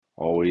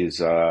always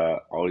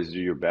do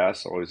your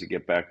best, always to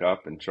get back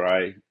up and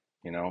try,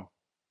 you know,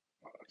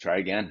 try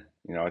again.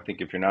 I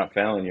think if you're not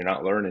failing, you're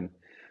not learning.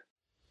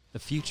 The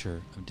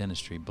future of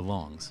dentistry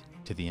belongs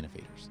to the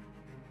innovators.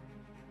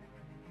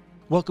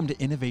 Welcome to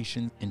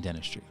Innovation in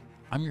Dentistry.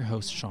 I'm your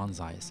host, Sean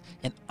Zayas,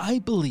 and I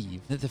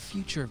believe that the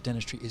future of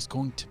dentistry is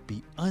going to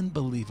be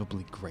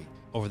unbelievably great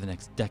over the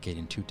next decade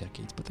and 2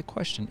 decades. But the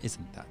question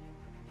isn't that.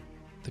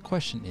 The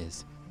question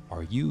is,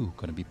 are you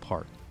going to be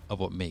part of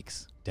what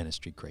makes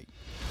dentistry great?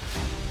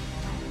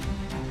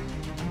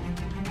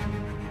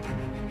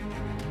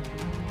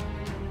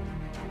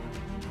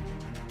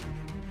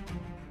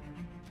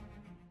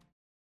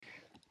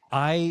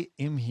 I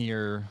am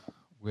here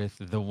with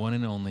the one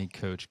and only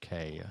Coach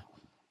K.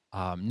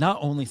 Not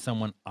only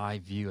someone I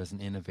view as an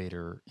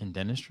innovator in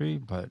dentistry,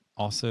 but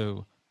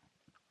also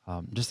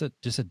just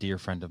a dear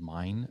friend of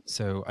mine.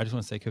 So I just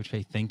want to say, Coach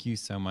K, thank you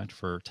so much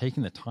for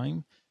taking the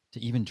time to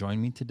even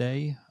join me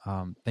today.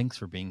 Thanks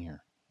for being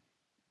here.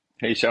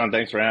 Hey, Sean,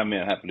 thanks for having me.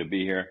 I'm happy to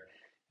be here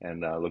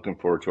and looking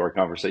forward to our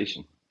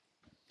conversation.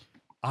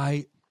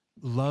 I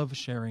love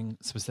sharing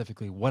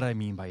specifically what I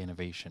mean by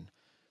innovation,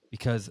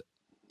 because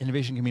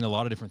innovation can mean a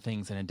lot of different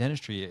things. And in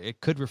dentistry, it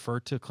could refer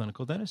to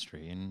clinical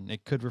dentistry, and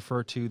it could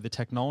refer to the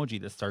technology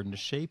that's starting to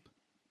shape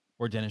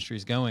where dentistry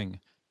is going.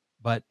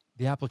 But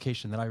the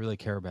application that I really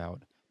care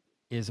about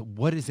is,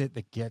 what is it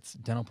that gets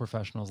dental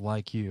professionals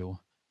like you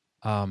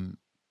to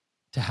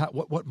have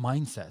what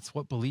mindsets,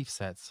 what belief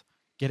sets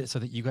get it so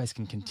that you guys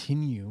can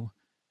continue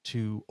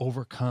to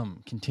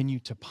overcome, continue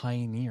to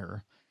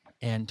pioneer,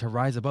 and to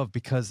rise above,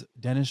 because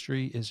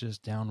dentistry is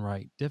just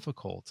downright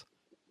difficult.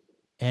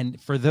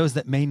 And for those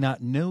that may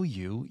not know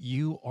you,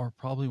 you are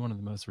probably one of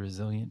the most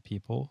resilient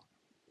people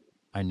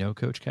I know,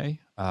 Coach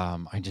K.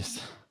 I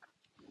just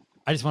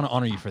want to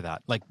honor you for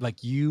that.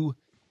 Like you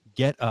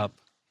get up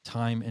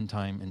time and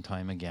time and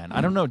time again. I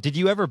don't know. Did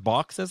you ever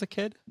box as a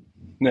kid?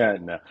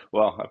 No.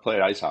 Well, I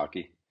played ice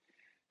hockey.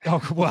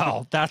 Oh,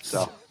 well, that's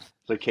So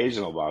it's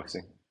occasional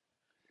boxing.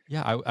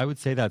 yeah. I would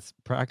say that's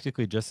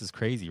practically just as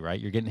crazy, right?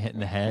 You're getting hit in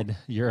the head.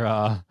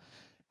 You're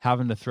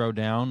having to throw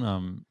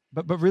down.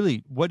 But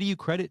really, what do you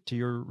credit to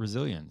your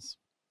resilience?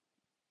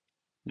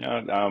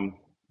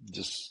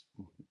 Just,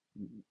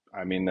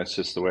 I mean, that's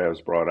just the way I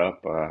was brought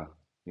up.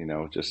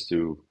 Just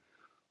to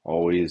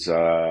always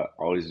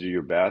do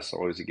your best,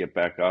 always to get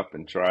back up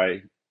and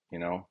try, you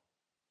know,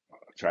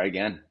 try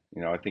again.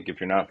 I think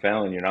if you're not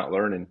failing, you're not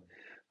learning.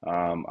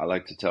 I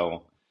like to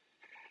tell,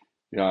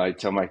 I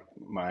tell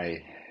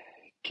my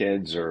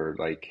kids, or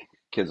like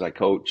kids I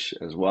coach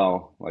as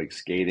well, like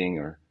skating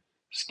or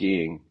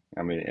skiing.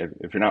 I mean,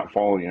 if you're not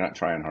falling, you're not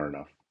trying hard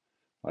enough.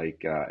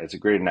 It's a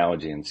great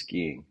analogy in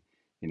skiing.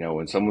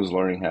 When someone's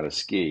learning how to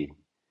ski,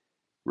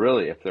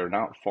 really, if they're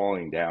not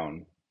falling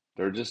down,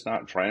 they're just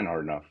not trying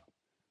hard enough.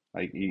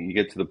 Like you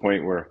get to the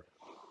point where,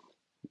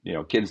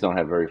 kids don't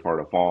have very far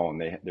to fall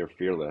and they're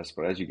fearless.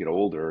 But as you get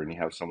older and you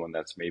have someone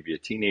that's maybe a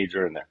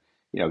teenager and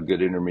they're,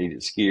 good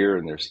intermediate skier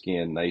and they're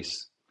skiing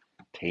nice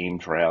tame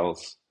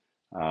trails,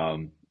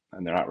 and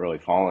they're not really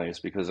falling, it's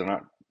because they're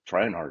not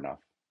trying hard enough.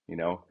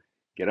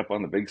 Get up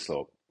on the big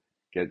slope,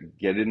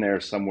 get in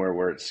there somewhere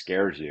where it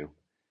scares you,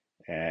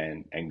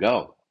 and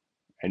go,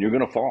 and you're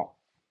gonna fall.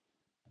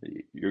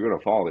 You're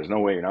gonna fall. There's no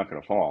way you're not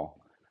gonna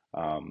fall,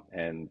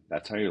 and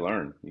that's how you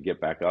learn. You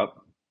get back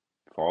up,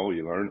 fall,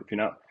 you learn.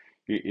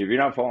 If you're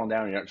not falling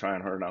down, you're not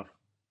trying hard enough,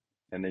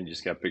 and then you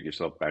just got to pick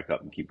yourself back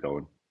up and keep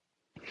going.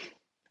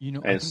 I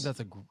And think that's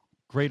a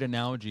great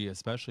analogy,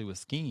 especially with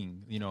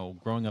skiing.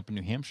 Growing up in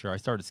New Hampshire, I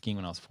started skiing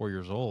when I was 4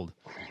 years old,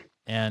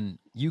 and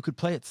you could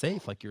play it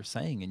safe, like you're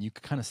saying, and you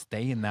could kind of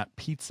stay in that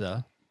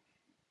pizza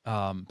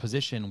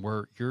position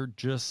where you're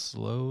just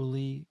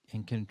slowly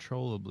and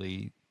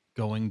controllably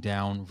going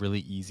down really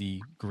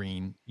easy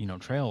green,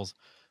 trails.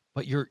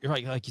 But you're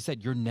like you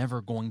said, you're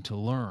never going to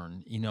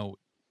learn,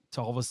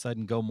 to all of a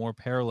sudden go more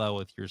parallel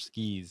with your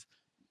skis,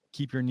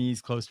 keep your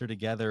knees closer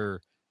together,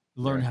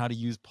 learn right. how to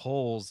use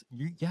poles.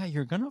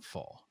 You're gonna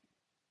fall.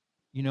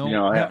 You know,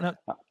 Now, go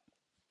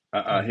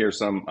I ahead. hear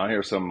some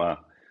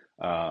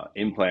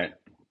implant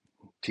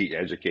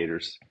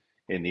educators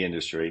in the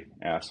industry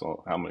ask,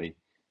 well, how many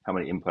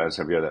implants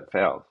have you had that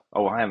failed?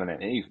 Oh, I haven't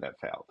had any that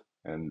failed.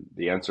 And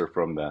the answer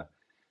from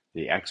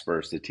the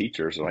experts, the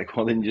teachers, are like,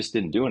 well, then you just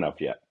didn't do enough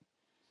yet.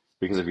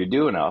 Because if you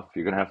do enough,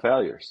 you're going to have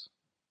failures.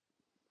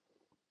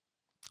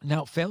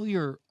 Now,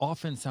 failure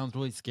often sounds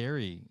really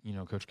scary,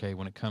 Coach K,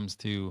 when it comes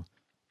to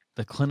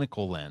the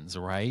clinical lens,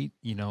 right?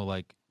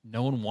 Like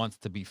no one wants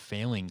to be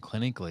failing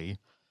clinically.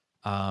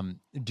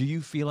 Do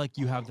you feel like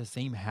you have the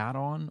same hat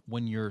on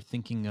when you're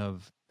thinking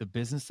of the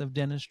business of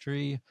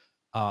dentistry,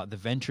 the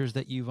ventures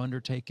that you've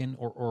undertaken,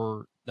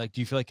 or like,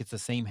 do you feel like it's the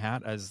same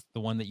hat as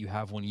the one that you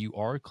have when you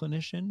are a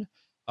clinician?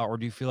 Or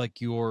do you feel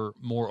like you're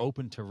more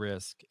open to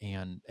risk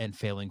and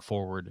failing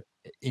forward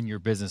in your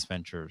business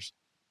ventures?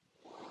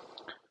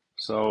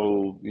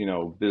 So,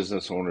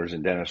 business owners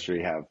in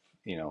dentistry have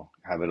it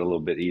a little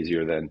bit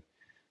easier than,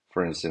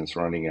 for instance,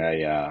 running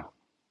a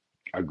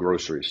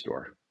grocery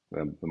store.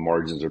 The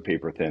margins are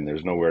paper thin.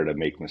 There's nowhere to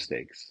make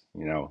mistakes.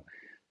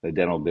 the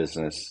dental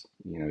business,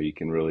 you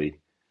can really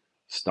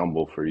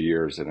stumble for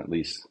years and at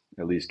least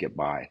get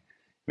by.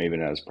 Maybe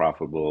not as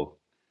profitable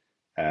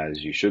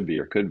as you should be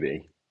or could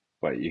be,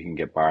 but you can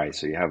get by.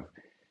 So you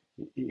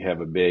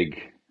have a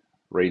big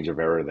range of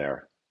error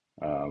there.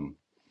 Um,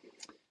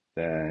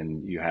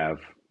 then you have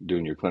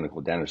doing your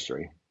clinical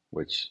dentistry,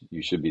 which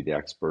you should be the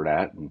expert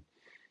at, and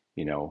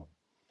you know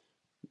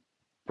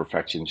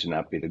perfection should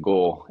not be the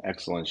goal.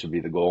 Excellence should be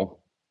the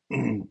goal.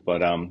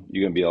 But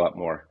you're going to be a lot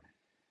more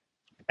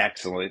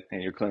excellent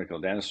in your clinical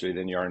dentistry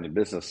than you are in the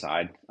business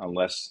side,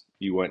 unless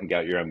you went and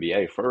got your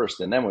MBA first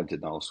and then went to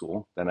dental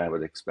school. Then I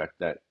would expect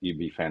that you'd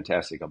be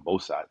fantastic on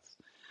both sides.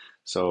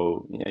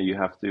 So you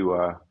have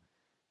to,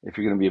 if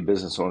you're going to be a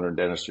business owner in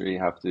dentistry, you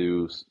have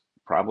to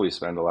probably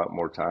spend a lot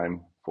more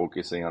time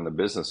focusing on the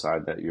business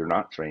side that you're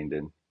not trained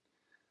in.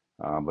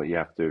 But you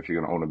have to, if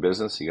you're going to own a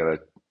business, you got to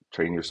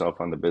train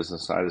yourself on the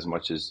business side as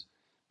much as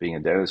being a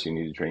dentist. You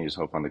need to train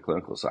yourself on the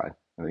clinical side.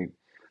 I think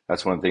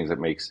that's one of the things that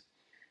makes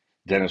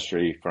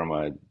dentistry from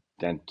a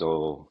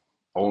dental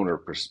owner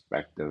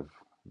perspective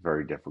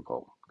very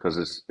difficult,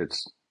 because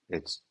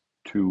it's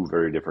two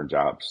very different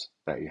jobs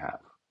that you have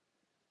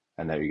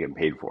and that you're getting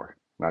paid for,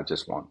 not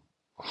just one.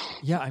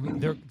 Yeah, I mean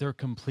they're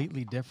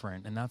completely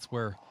different, and that's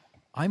where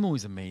I'm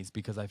always amazed,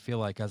 because I feel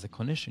like as a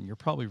clinician, you're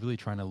probably really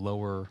trying to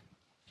lower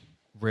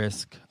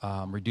risk,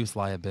 reduce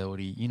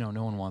liability.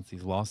 No one wants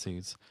these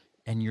lawsuits,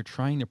 and you're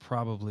trying to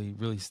probably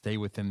really stay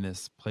within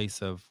this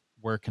place of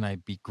where can I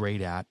be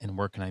great at and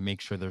where can I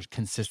make sure there's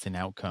consistent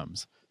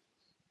outcomes.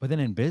 But then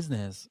in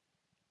business,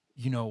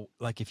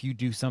 like if you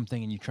do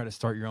something and you try to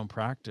start your own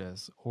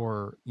practice,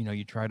 or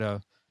you try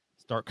to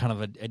start kind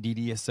of a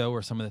DDSO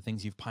or some of the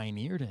things you've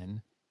pioneered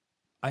in,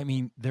 I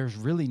mean, there's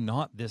really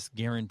not this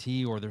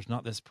guarantee, or there's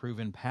not this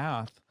proven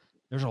path.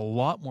 There's a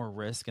lot more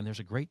risk, and there's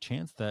a great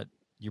chance that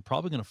you're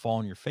probably going to fall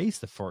on your face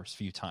the first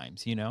few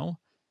times.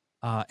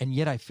 And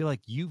yet I feel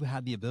like you've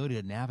had the ability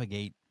to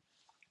navigate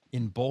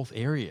in both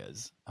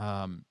areas.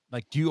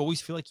 Like, do you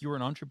always feel like you were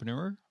an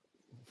entrepreneur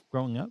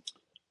growing up?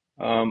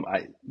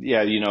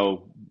 Yeah,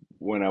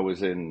 when I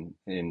was in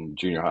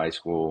junior high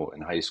school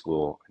and high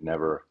school,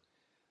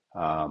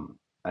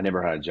 I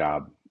never had a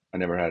job. I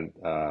never had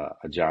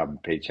a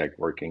job paycheck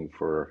working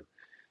for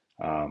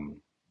um,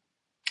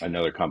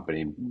 another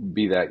company,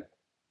 be that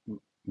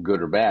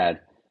good or bad.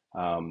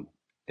 Um,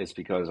 it's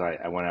because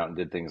I went out and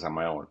did things on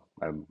my own.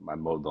 I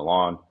mowed the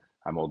lawn.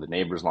 I mowed the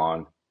neighbor's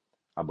lawn.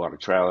 I bought a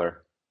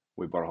trailer.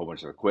 We bought a whole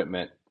bunch of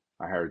equipment.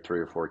 I hired 3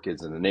 or 4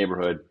 kids in the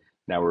neighborhood.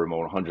 Now we're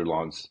mowing 100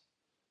 lawns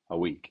a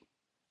week,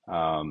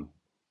 um,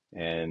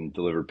 and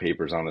delivered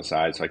papers on the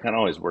side. So I kind of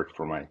always worked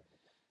for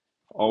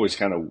always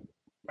kind of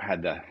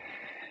had the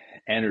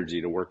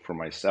energy to work for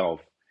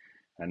myself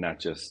and not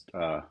just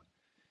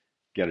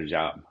get a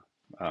job.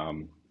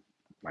 Um,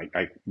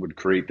 I would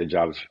create the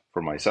jobs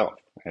for myself,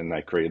 and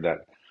I created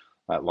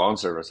that lawn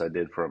service I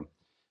did from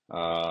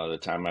the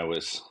time I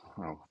was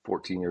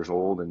 14 years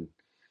old and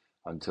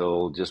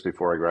until just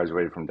before I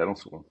graduated from dental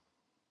school.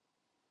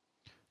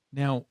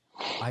 Now,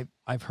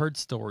 I've heard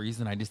stories,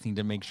 and I just need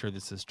to make sure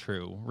this is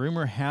true.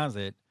 Rumor has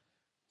it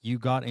you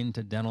got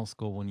into dental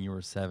school when you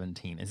were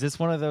 17. Is this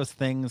one of those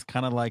things,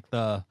 kind of like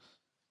the,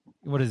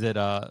 what is it,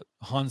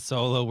 Han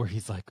Solo, where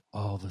he's like,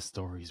 all the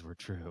stories were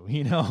true?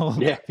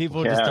 Yeah,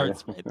 People just yeah,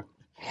 start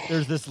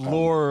there's this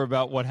lore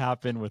about what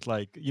happened with,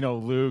 like,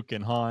 Luke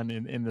and Han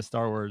in the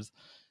Star Wars.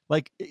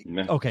 Like,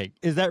 yeah. okay,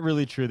 is that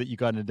really true that you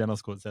got into dental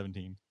school at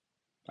 17?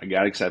 I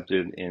got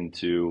accepted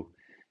into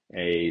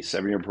a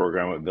 7-year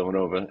program at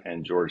Villanova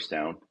and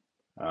Georgetown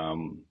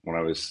when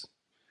I was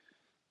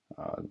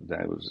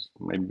that was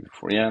maybe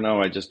before. Yeah, no,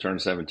 I just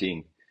turned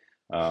 17.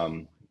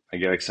 I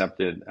got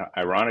accepted.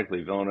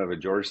 Ironically, Villanova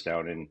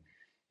Georgetown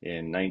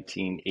in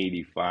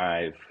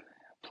 1985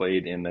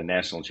 played in the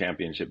national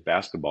championship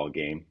basketball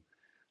game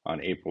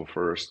on April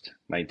 1st,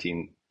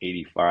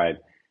 1985,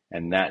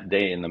 and that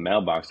day in the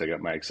mailbox I got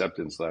my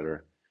acceptance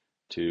letter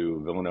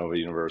to Villanova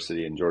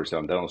University and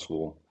Georgetown Dental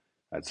School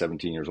at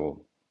 17 years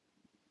old.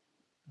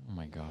 Oh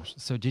my gosh.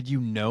 So did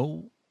you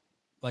know,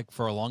 like,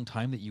 for a long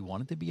time, that you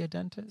wanted to be a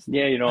dentist?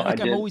 Yeah, I I'm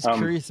did. always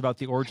curious about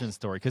the origin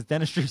story, because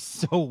dentistry is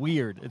so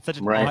weird. It's such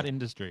an Right. odd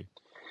industry.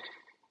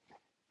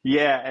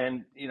 Yeah,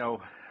 and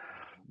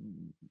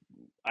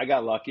I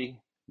got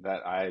lucky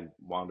that I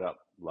wound up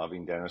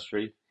loving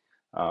dentistry.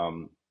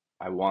 Um,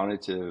 I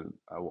wanted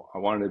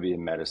to be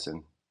in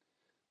medicine.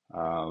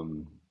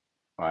 Um,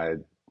 I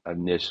I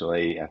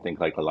think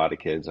like a lot of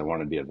kids, I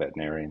wanted to be a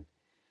veterinarian.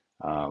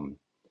 Um,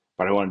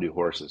 but I wanted to do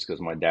horses because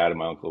my dad and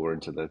my uncle were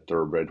into the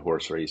thoroughbred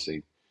horse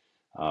racing,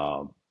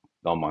 uh,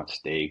 Belmont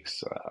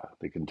Stakes,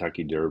 the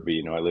Kentucky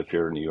Derby. I live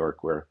here in New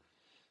York where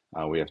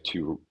we have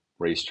two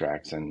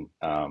racetracks, and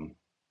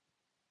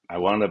I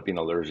wound up being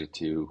allergic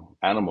to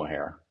animal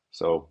hair,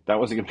 so that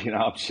wasn't going to be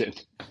an option.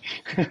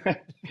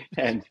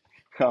 and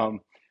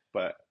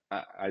but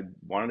I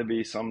wanted to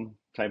be some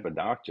type of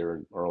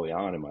doctor early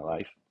on in my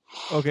life.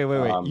 Okay,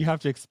 wait. You Um, have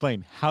to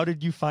explain. How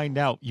did you find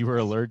out you were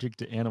allergic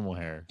to animal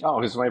hair? oh,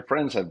 because my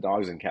friends have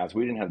dogs and cats.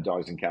 We didn't have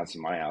dogs and cats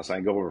in my house.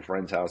 I go over to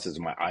friends' houses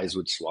and my eyes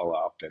would swell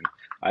up, and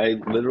I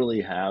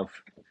literally have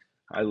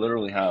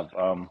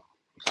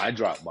eye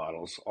drop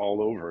bottles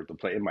all over the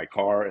place in my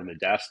car and the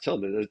desk till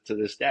to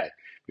this day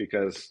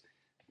because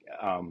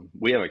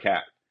we have a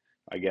cat.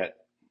 I get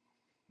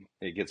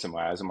it gets in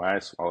my eyes and my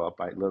eyes swell up.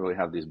 I literally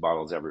have these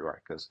bottles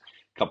everywhere because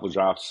a couple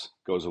drops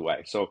goes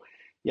away. So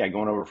yeah,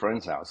 going over a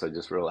friend's house, I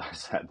just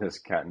realized that this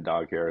cat and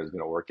dog hair is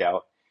going to work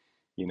out.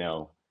 You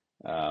know,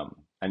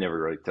 I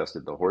never really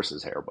tested the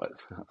horse's hair, but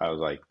I was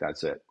like,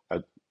 that's it,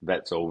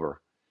 that's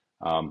over.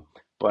 Um,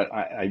 but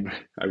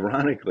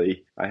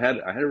ironically, I had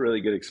a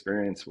really good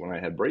experience when I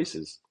had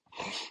braces,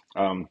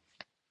 um,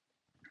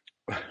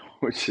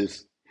 which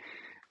is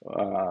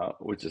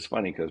which is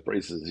funny because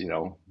braces, you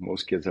know,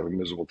 most kids have a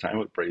miserable time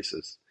with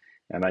braces.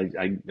 And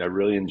I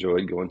really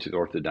enjoyed going to the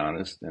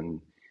orthodontist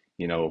and,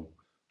 you know,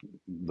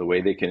 the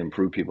way they can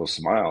improve people's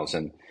smiles.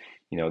 And,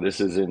 you know, this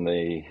is in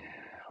the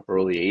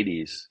early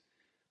 80s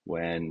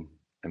when,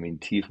 I mean,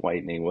 teeth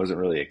whitening wasn't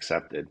really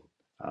accepted.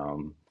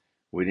 Um,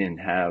 we didn't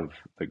have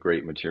the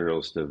great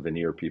materials to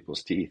veneer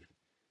people's teeth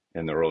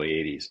in the early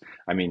 80s.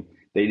 I mean,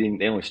 they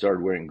only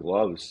started wearing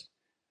gloves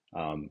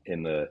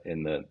in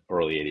the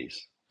early 80s.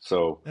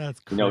 So, That's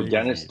you know,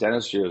 crazy.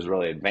 dentistry was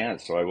really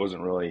advanced. So I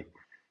wasn't really,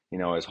 you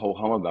know, as ho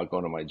hum about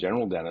going to my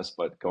general dentist,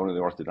 but going to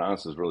the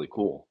orthodontist was really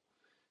cool,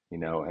 you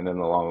know. And then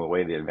along the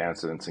way, the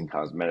advancements in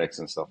cosmetics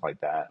and stuff like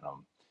that.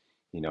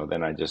 You know,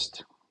 then I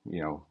just,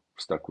 you know,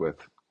 stuck with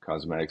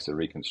cosmetics and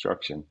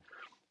reconstruction.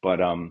 But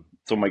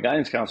so my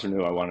guidance counselor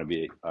knew I wanted to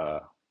be.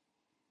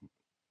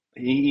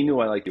 He knew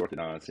I liked the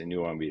orthodontist. He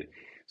knew I wanted to be.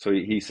 So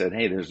he said,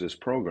 "Hey, there's this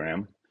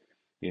program,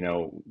 you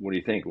know, what do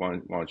you think? Why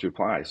don't you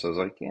apply?" So I was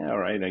like, yeah, all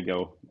right.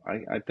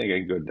 I think I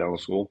can go to dental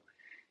school.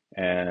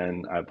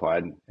 And I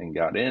applied and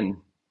got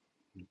in.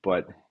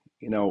 But,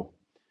 you know,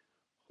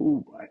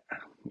 who,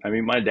 I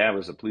mean, my dad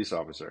was a police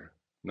officer.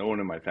 No one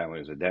in my family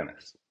was a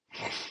dentist.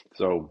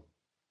 So,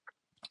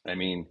 I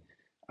mean,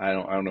 I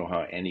don't know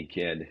how any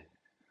kid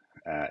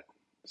at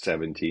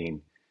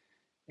 17,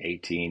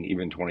 18,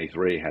 even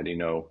 23, how do you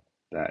know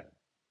that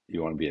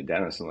you want to be a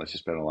dentist unless you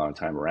spend a lot of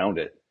time around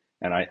it?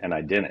 And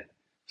I didn't.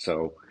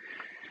 So,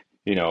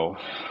 you know,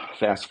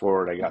 fast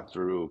forward, I got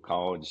through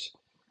college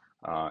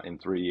in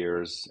 3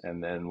 years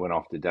and then went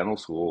off to dental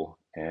school.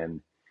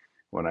 And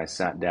when I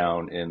sat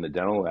down in the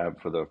dental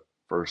lab for the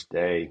first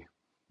day,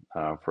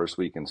 first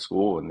week in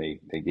school, and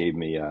they gave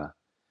me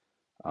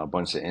a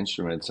bunch of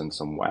instruments and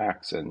some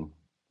wax and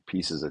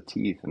pieces of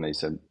teeth. And they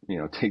said, you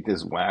know, take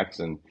this wax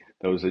and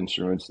those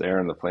instruments there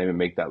and the flame and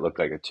make that look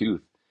like a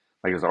tooth,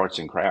 like it's arts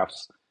and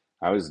crafts.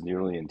 I was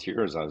nearly in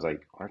tears. I was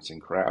like, arts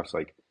and crafts,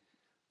 like,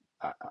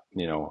 I,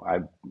 you know, I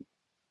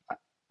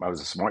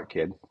was a smart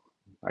kid.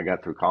 I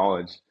got through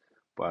college,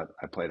 but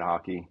I played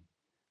hockey.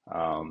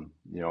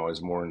 You know, I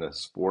was more into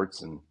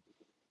sports and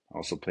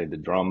also played the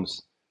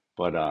drums.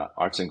 But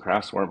arts and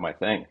crafts weren't my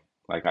thing.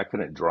 Like I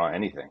couldn't draw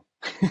anything.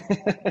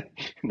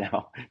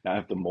 Now I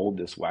have to mold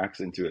this wax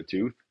into a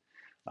tooth.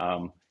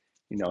 Um,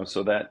 you know,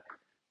 so that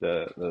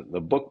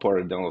the book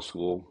part of dental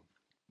school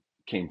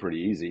came pretty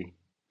easy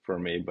for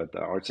me, but the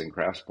arts and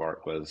crafts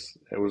part was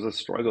it was a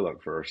struggle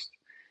at first.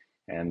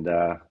 And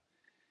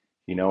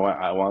you know,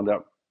 I wound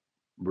up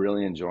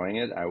really enjoying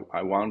it.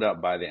 I wound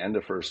up by the end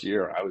of first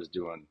year, I was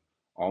doing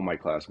all my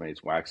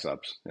classmates wax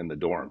ups in the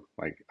dorm.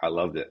 Like I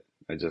loved it.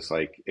 I just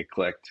like it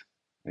clicked.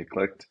 It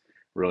clicked.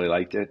 Really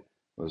liked it.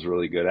 Was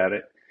really good at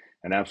it,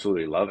 and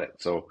absolutely love it.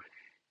 So,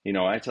 you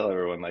know, I tell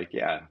everyone like,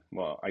 yeah,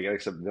 well, I got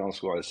accepted to dental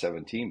school. I was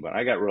 17, but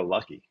I got real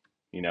lucky.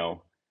 You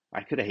know,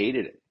 I could have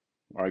hated it,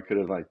 or I could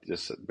have like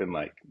just been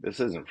like, this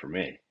isn't for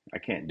me. I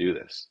can't do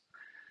this.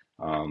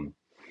 Um,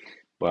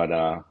 but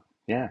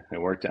yeah,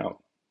 it worked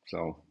out.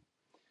 So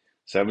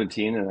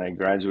 17 and I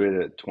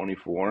graduated at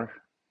 24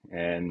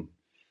 and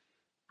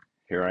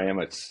here I am.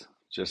 It's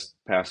just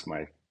past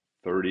my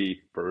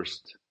 31st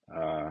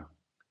uh,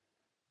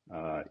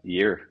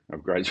 year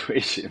of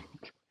graduation.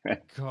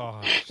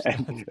 Gosh,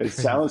 And that's it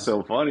sounds crazy.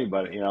 so funny,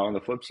 but you know, on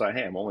the flip side,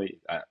 hey,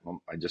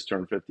 I just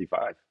turned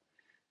 55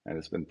 and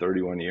it's been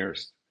 31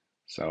 years.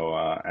 So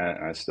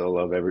and I still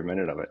love every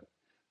minute of it.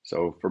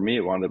 So for me,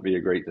 it wound up being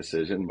a great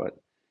decision, but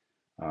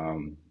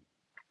um,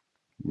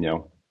 you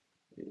know,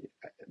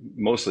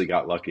 mostly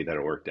got lucky that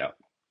it worked out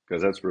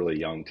because that's really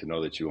young to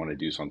know that you want to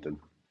do something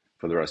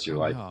for the rest of your Oh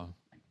life. yeah.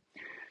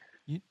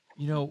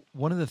 You know,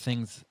 one of the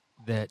things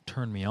that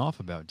turned me off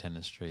about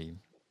dentistry,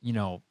 you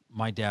know,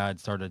 my dad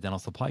started a dental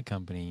supply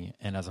company,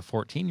 and as a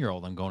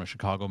 14-year-old, I'm going to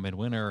Chicago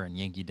Midwinter and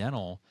Yankee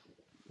Dental,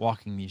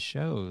 walking these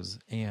shows,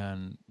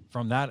 and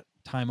from that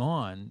time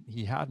on,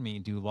 he had me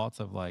do lots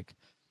of like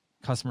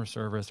customer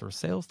service or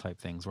sales type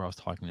things where I was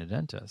talking to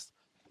dentists.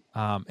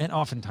 And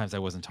oftentimes I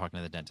wasn't talking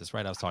to the dentist,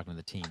 right? I was talking to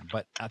the team.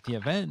 But at the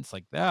events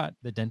like that,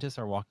 the dentists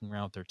are walking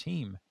around with their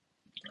team.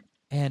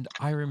 And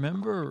I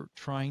remember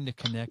trying to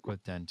connect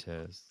with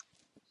dentists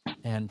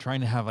and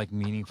trying to have like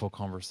meaningful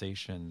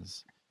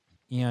conversations.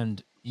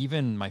 And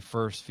even my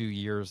first few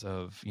years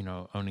of,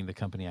 owning the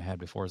company I had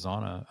before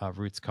Zana,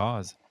 Roots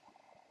Cause,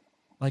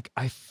 like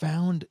I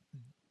found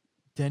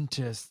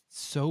dentists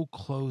so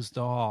closed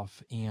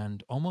off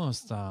and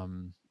almost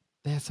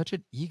they had such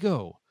an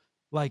ego.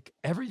 Like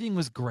everything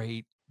was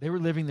great. They were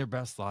living their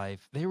best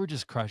life. They were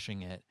just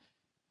crushing it.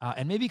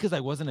 And maybe because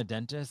I wasn't a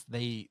dentist,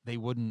 they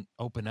wouldn't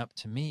open up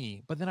to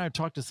me. But then I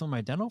talked to some of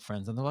my dental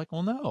friends, and they're like,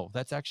 "Well, no,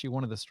 that's actually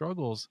one of the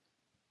struggles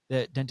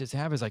that dentists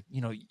have is like,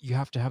 you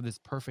have to have this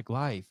perfect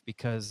life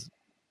because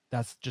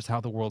that's just how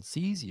the world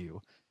sees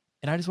you."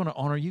 And I just want to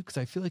honor you because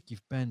I feel like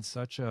you've been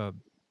such a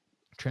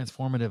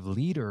transformative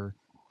leader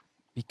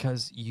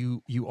because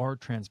you are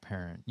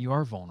transparent, you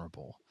are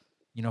vulnerable.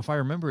 If I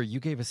remember, you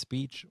gave a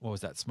speech. What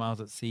was that?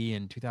 Smiles at Sea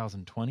in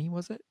 2020,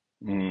 was it?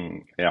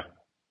 Yeah,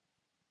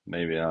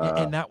 maybe.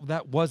 And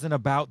that wasn't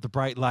about the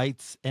bright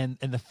lights and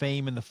the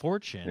fame and the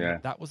fortune. Yeah,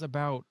 That was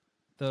about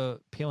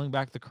the peeling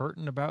back the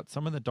curtain about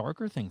some of the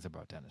darker things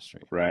about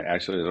dentistry. right.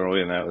 Actually, it was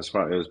earlier than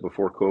that. It was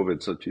before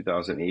COVID, so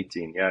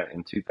 2018. Yeah,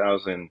 in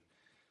 2000.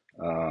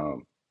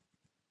 Um,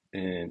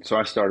 and so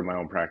I started my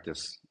own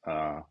practice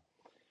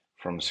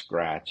from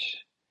scratch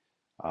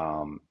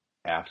um,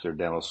 after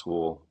dental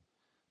school.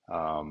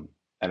 Um,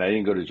 and I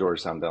didn't go to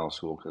Georgetown Dental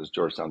School because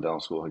Georgetown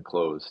Dental School had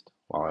closed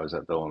while I was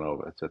at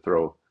Villanova. To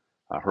throw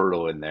a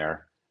hurdle in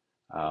there,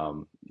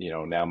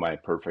 now my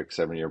perfect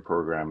 7-year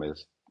program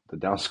is the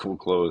dental school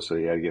closed, so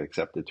you had to get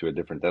accepted to a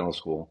different dental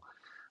school.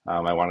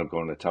 I wound up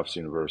going to Tufts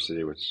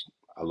University, which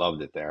I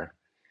loved it there,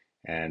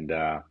 and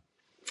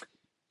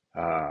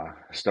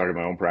started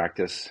my own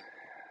practice.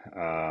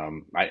 I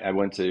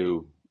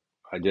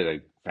did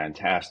a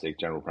fantastic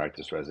general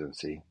practice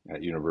residency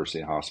at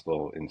University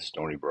Hospital in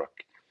Stony Brook.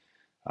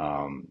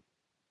 Um,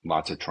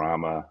 Lots of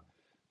trauma,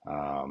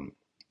 um,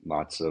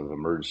 lots of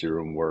emergency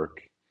room work,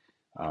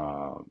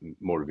 uh,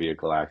 motor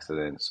vehicle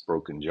accidents,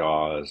 broken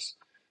jaws,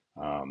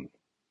 um,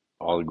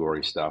 all the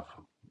gory stuff.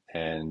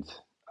 And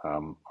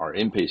our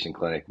inpatient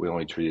clinic, we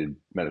only treated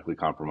medically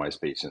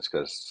compromised patients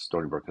because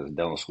Stony Brook has a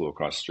dental school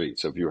across the street.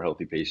 So if you're a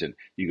healthy patient,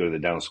 you go to the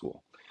dental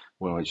school.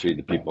 We only treated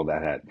the people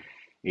that had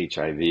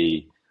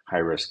HIV, high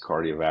risk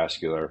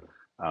cardiovascular,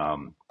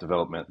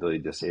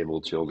 developmentally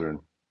disabled children,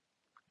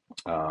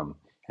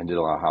 and did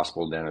a lot of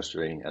hospital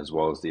dentistry as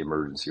well as the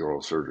emergency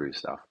oral surgery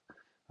stuff.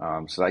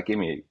 So that gave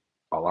me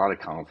a lot of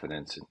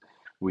confidence.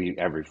 And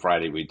every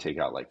Friday we'd take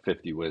out like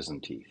 50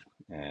 wisdom teeth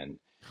in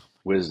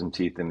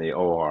the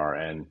OR.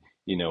 And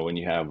when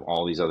you have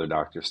all these other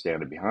doctors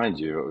standing behind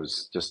you, it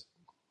was just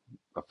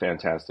a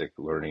fantastic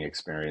learning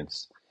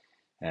experience.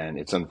 And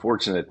it's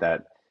unfortunate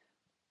that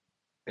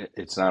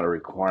it's not a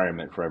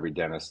requirement for every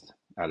dentist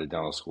out of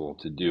dental school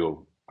to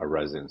do a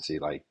residency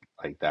like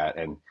that.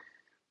 And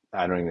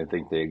I don't even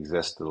think they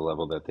exist to the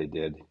level that they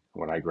did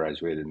when I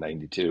graduated in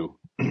 '92.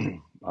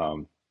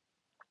 um,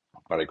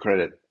 but I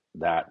credit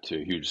that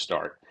to a huge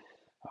start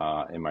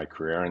in my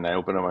career. And I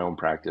opened up my own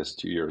practice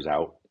 2 years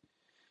out.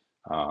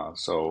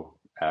 So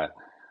at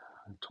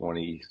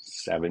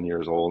 27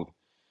 years old,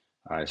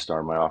 I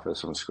started my office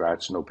from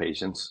scratch, no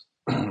patients,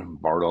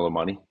 borrowed all the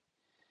money,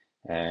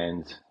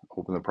 and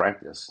opened the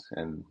practice.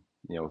 And,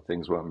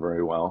 things went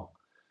very well.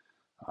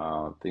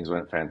 Things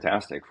went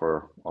fantastic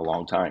for a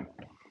long time.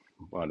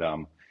 But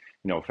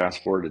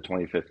fast forward to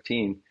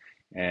 2015,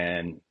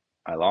 and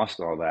I lost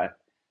all that,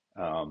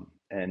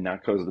 and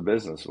not because the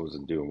business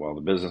wasn't doing well.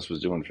 The business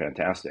was doing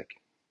fantastic.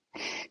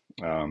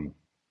 Um,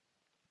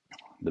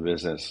 the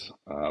business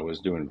was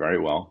doing very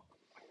well,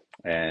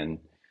 and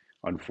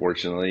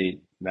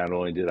unfortunately, not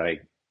only did I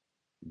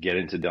get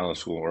into dental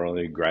school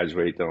early,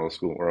 graduate dental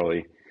school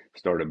early,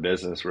 start a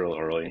business real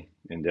early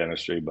in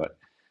dentistry, but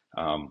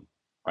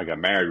I got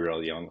married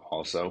real young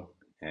also,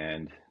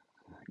 and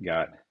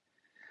got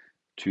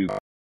two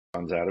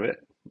sons out of it,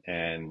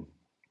 and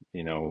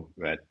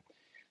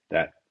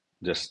that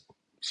just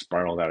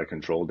spiraled out of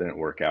control, didn't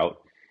work out,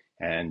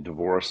 and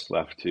divorce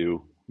left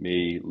to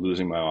me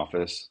losing my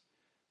office,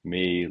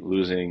 me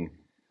losing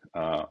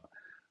uh,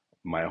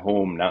 my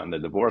home, not in the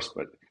divorce,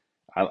 but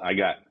I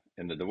got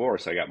in the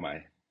divorce. I got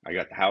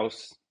the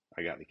house,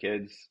 I got the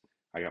kids,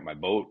 I got my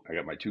boat, I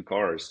got my two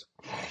cars,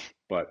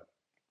 but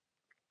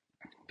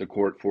the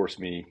court forced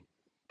me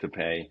to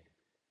pay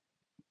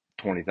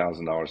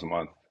 $20,000 a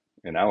month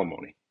in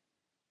alimony.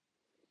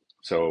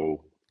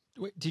 So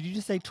Wait, did you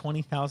just say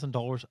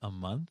 $20,000 a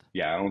month?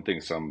 yeah, I don't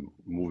think some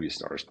movie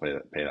stars pay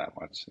that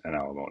much in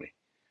alimony,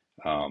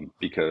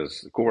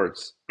 because the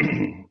courts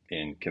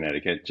in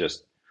Connecticut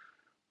just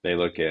they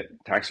look at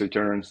tax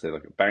returns, they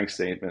look at bank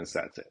statements,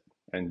 that's it.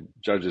 And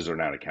judges are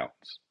not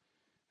accountants,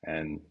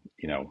 and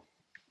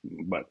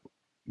but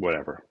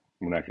whatever.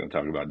 We're not going to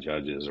talk about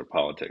judges or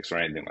politics or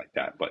anything like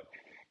that. But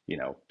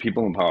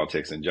people in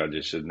politics and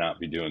judges should not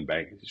be doing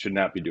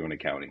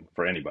accounting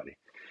for anybody.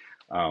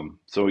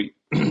 So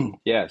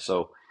yeah,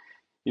 so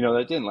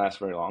that didn't last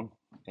very long,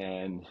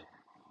 and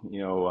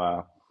you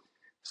know,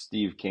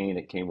 Steve Kane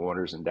at Kane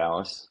Waters in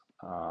Dallas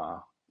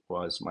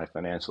was my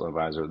financial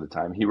advisor at the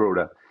time. He wrote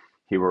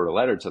a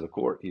letter to the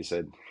court. He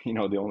said,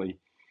 the only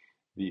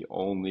the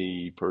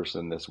only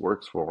person this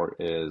works for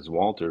is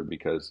Walter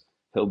because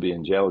he'll be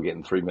in jail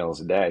getting 3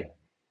 meals a day,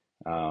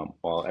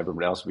 while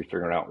everybody else will be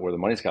figuring out where the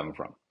money's coming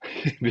from.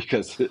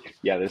 Because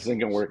yeah, this isn't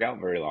gonna work out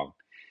very long.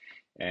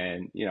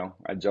 And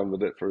I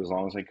juggled it for as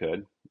long as I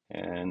could,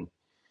 and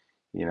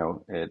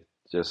it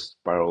just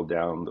spiraled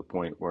down the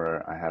point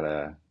where I had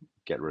to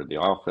get rid of the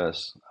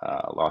office,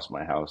 lost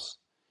my house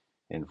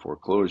in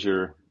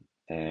foreclosure,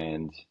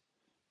 and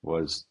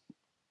was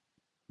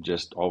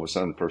just all of a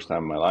sudden, first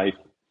time in my life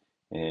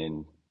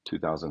in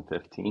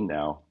 2015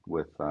 now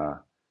with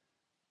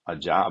a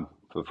job.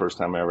 For the first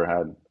time I ever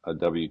had a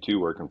W-2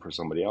 working for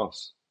somebody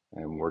else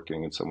and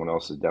working in someone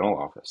else's dental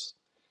office.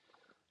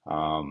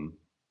 Um,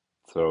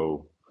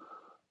 so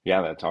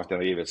yeah, that talk that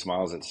I gave at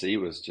Smiles at Sea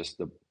was just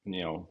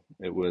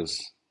it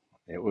was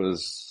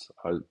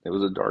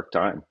a dark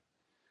time.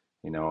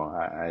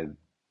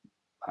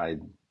 I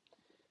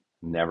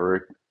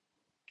never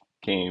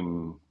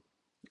came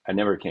I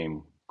never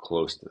came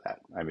close to that.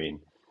 I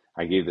mean,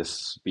 I gave this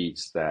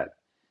speech that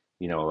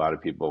a lot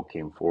of people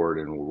came forward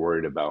and were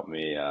worried about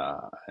me,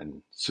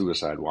 and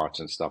suicide watch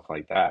and stuff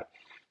like that,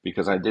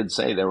 because I did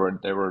say there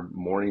were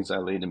mornings I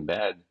laid in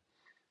bed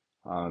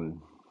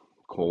on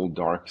cold,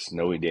 dark,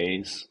 snowy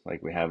days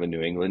like we have in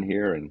New England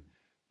here, and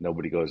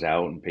nobody goes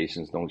out and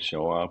patients don't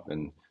show up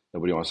and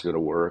nobody wants to go to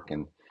work,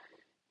 and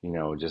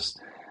just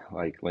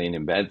like laying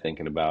in bed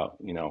thinking about,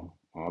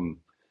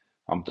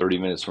 I'm 30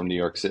 minutes from New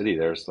York City.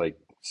 There's like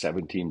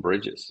 17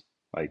 bridges.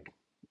 Like,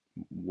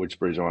 which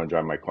bridge do I want to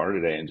drive my car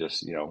today and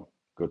just,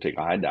 go take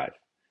a high dive?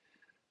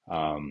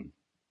 Um,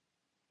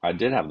 I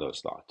did have those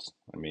thoughts.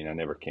 I mean, I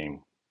never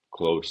came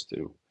close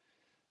to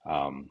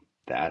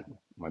that.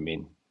 I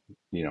mean,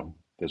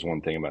 there's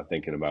one thing about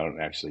thinking about it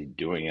and actually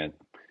doing it,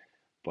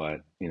 but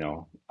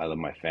I love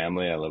my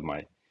family. I love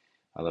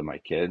my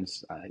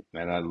kids.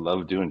 And I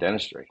love doing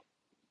dentistry.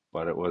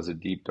 But it was a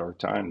deep, dark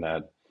time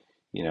that,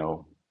 you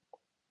know,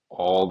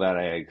 all that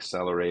I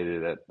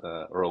accelerated at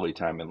the early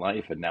time in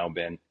life had now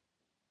been,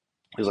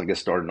 it was like a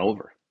starting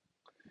over,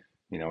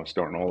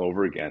 starting all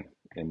over again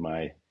in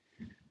my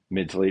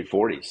mid to late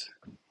 40s.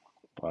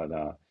 But,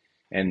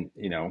 and,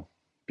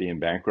 being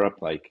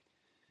bankrupt, like,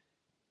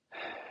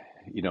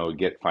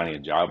 finding a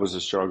job was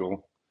a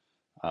struggle.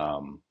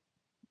 Um,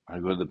 I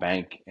go to the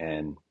bank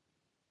and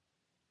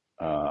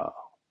uh,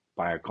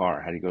 buy a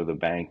car. How do you go to the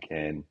bank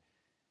and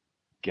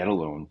get a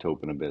loan to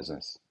open a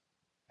business?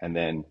 And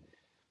then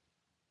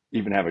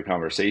even have a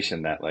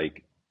conversation that,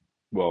 like,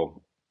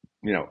 well,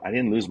 I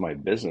didn't lose my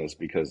business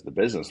because the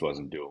business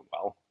wasn't doing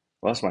well.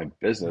 I lost my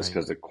business Right.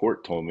 because the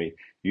court told me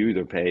you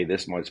either pay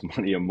this much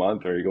money a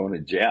month or you're going to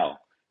jail.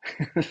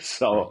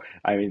 So,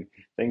 Right. I mean,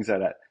 things had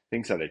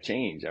to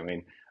change. I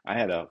mean, I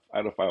had to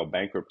file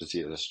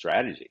bankruptcy as a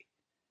strategy.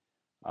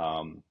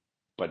 Um,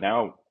 but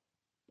now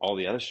all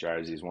the other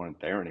strategies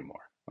weren't there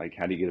anymore. Like,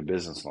 how do you get a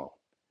business loan?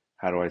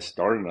 How do I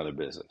start another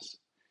business?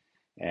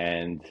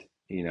 And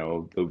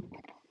the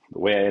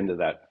way I ended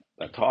that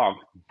talk,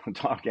 the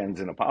talk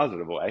ends in a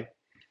positive way.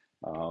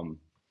 Um,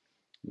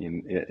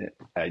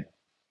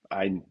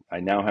 I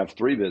now have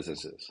three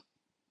businesses.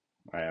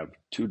 I have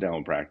two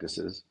dental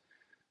practices.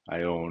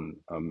 I own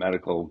a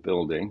medical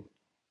building,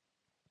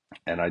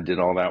 and I did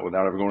all that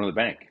without ever going to the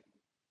bank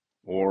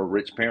or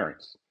rich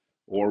parents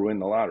or win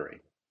the lottery.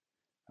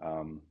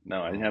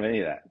 No, I didn't Wow. have any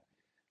of that.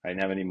 I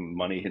didn't have any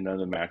money hidden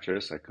under the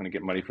mattress. I couldn't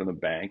get money from the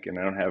bank, and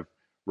I don't have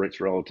rich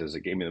relatives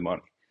that gave me the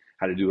money.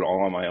 I had to do it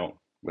all on my own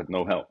with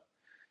no help.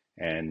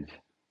 And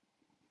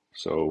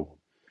so,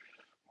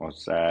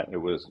 what's that?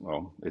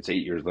 It's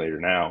 8 years later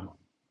now,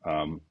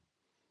 um,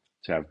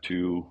 to have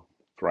two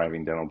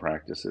thriving dental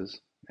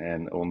practices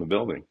and own the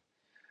building.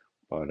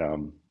 But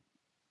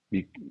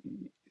you,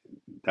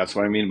 that's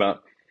what I mean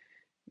about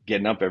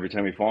getting up every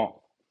time you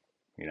fall.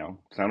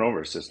 It's not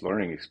over. It's just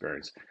learning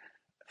experience.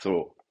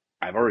 So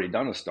I've already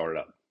done a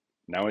startup.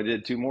 Now I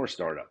did two more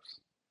startups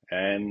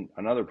and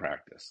another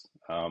practice.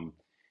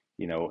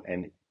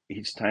 And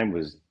each time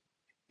was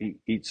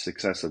each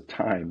successive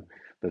time,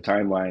 the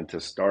timeline to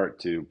start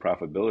to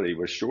profitability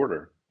was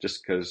shorter,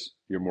 just because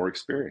you're more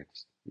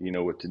experienced. You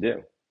know what to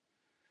do,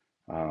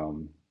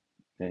 um,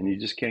 and you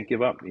just can't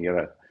give up. You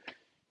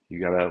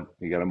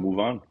gotta move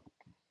on.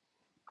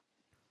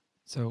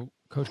 So,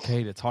 Coach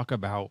K, to talk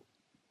about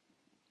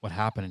what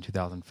happened in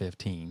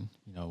 2015,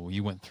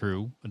 you went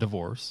through a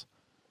divorce,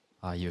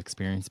 you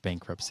experienced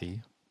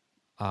bankruptcy,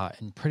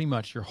 and pretty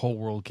much your whole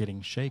world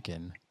getting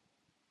shaken.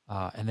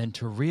 And then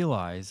to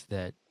realize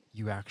that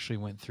you actually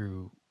went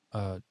through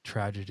a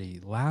tragedy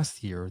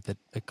last year that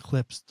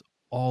eclipsed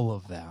all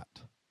of that.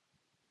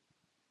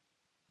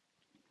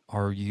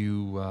 Are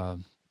you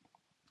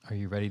are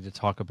you ready to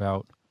talk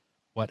about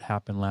what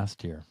happened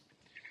last year?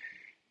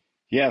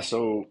 Yeah.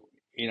 So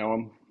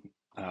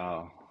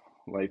uh,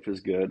 life is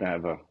good. I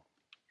have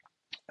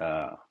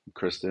a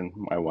Kristen,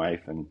 my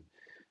wife, and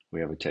we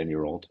have a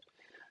 10-year-old.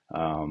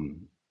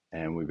 Um,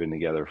 and we've been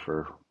together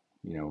for,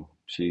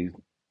 she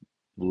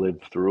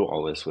lived through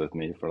all this with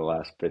me for the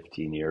last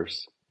 15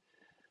 years.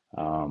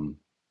 Um,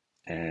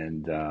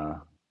 and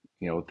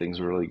things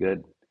are really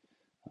good.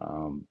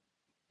 Um,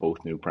 both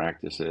new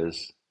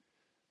practices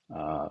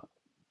uh,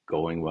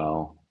 going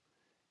well,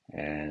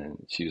 and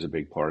she was a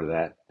big part of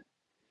that.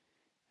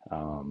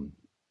 Um,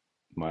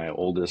 my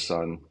oldest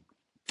son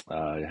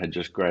had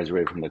just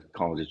graduated from the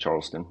College of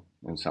Charleston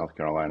in South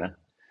Carolina,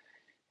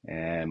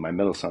 and my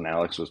middle son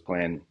Alex was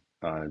playing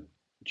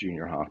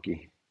junior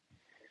hockey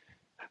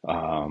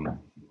um,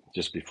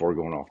 just before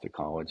going off to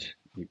college.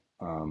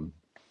 Um,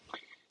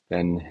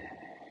 then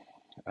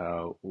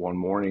one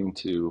morning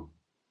to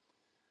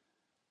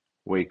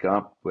wake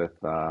up with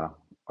a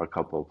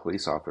couple of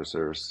police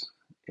officers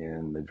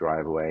in the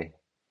driveway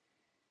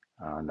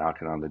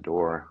knocking on the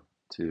door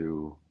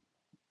to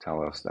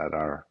tell us that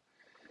our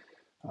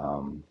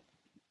um,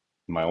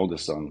 my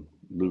oldest son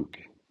Luke,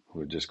 who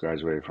had just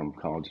graduated from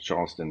College of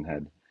Charleston,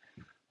 had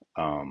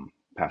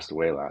passed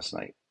away last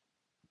night.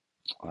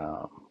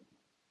 Um,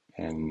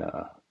 and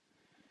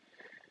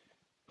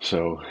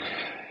So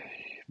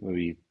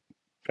we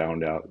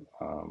found out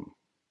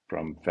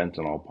from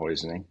fentanyl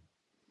poisoning.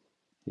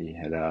 He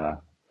had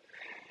a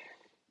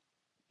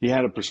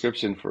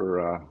prescription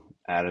for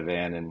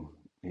Ativan, and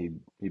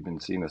he'd been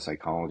seeing a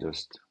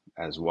psychologist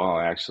as well.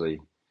 Actually,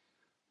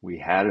 we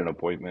had an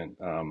appointment.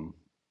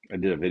 I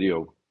did a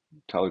video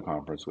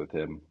teleconference with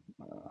him,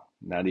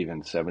 not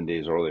even 7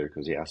 days earlier,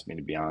 because he asked me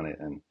to be on it.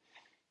 And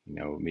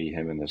me,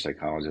 him, and the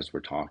psychologist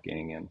were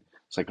talking, and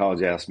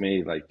psychologist asked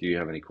me, like, "Do you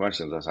have any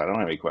questions?" I said, "I don't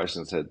have any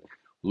questions." I said,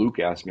 "Luke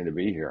asked me to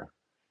be here."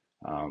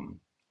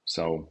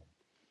 So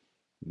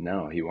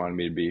no, he wanted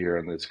me to be here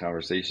in this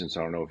conversation.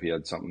 So I don't know if he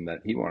had something that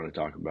he wanted to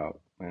talk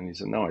about. And he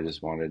said, "No, I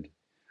just wanted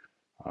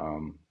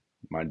um,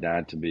 my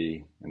dad to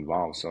be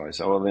involved." So I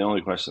said, "Well, the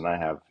only question I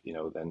have,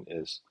 then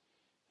is,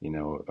 you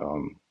know,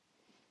 um,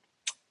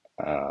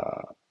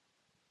 uh,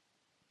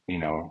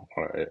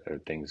 are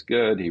things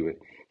good?"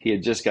 He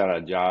had just got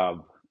a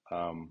job.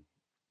 Um,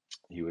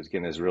 he was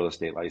getting his real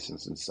estate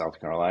license in South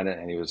Carolina,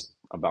 and he was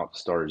about to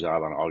start a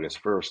job on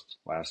August 1st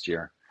last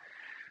year.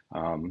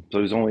 So he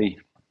was only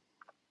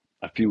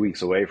a few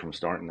weeks away from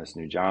starting this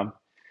new job.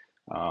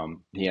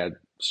 He had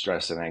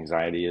stress and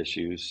anxiety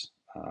issues.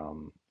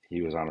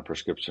 He was on a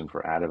prescription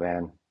for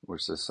Ativan,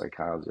 which the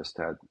psychologist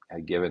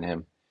had given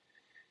him,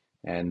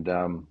 and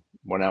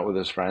went out with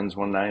his friends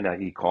one night.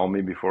 He called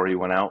me before he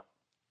went out.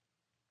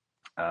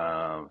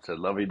 Said,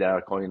 "Love you, Dad.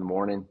 I'll call you in the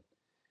morning."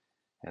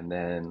 And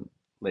then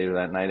later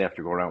that night,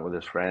 after going out with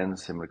his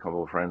friends, him and a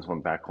couple of friends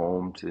went back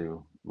home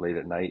to late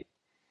at night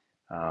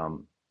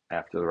um,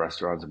 after the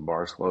restaurants and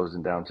bars closed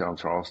in downtown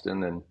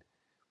Charleston, and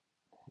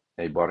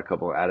they bought a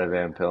couple of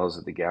Ativan pills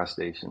at the gas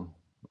station.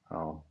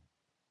 Um,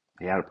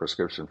 he had a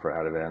prescription for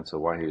Ativan, so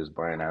why he was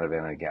buying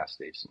Ativan at a gas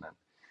station? And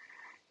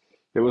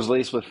it was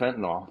laced with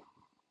fentanyl,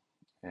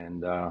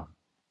 and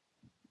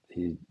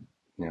he,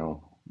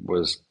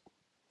 was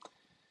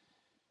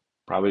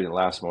probably didn't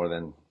last more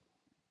than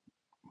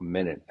a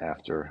minute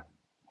after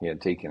he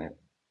had taken it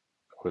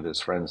with his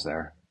friends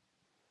there.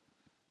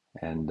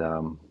 And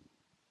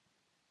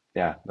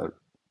yeah,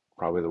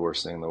 probably the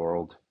worst thing in the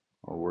world,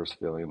 or worst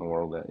feeling in the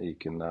world that you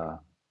can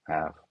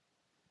have.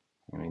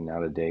 I mean,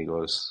 not a day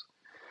goes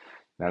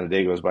by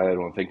that I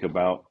don't think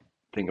about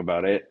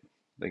it,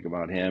 think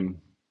about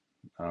him.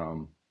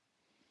 Um,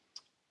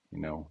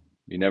 you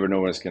never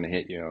know when it's going to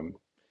hit you.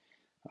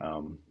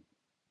 Um,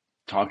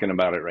 Talking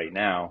about it right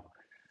now.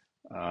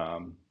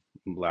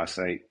 Last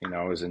night,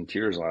 I was in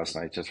tears last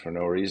night just for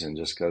no reason,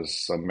 just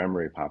because some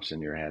memory pops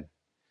in your head.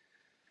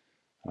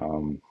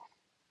 Um,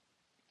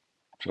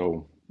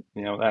 so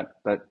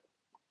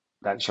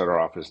that shut our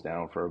office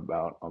down for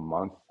about a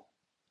month,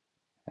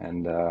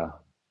 and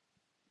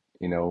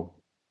you know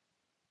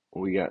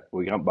we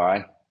got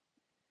by,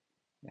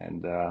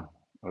 and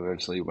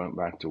eventually went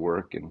back to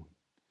work. And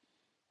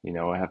I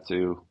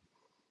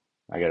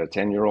got a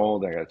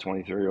 10-year-old, I got a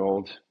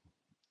 23-year-old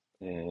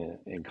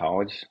in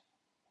college,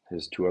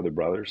 his two other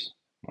brothers,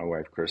 my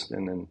wife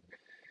Kristen, and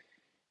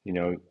you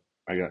know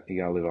you got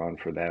to live on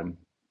for them.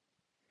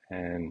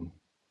 And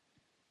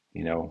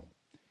you know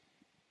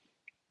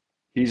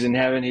he's in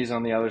heaven, he's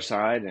on the other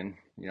side, and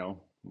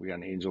we got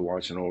an angel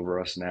watching over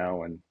us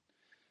now. And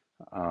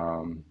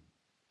um,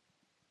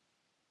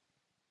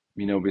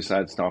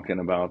 besides talking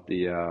about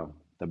the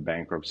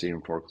bankruptcy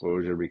and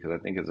foreclosure, because I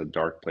think it's a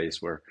dark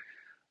place where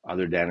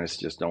other dentists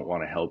just don't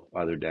want to help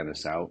other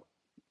dentists out,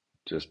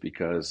 just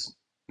because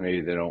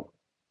maybe they don't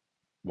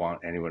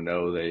want anyone to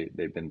know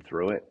they've been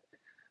through it.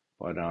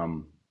 But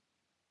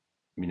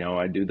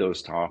I do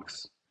those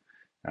talks,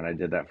 and I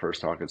did that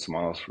first talk at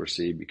Smiles for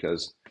C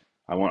because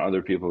I want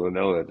other people to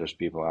know that there's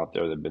people out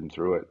there that've been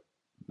through it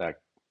that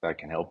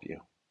can help you.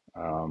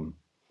 Um,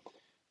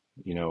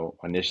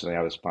 Initially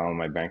I was filing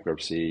my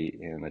bankruptcy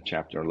in a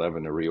Chapter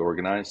 11 to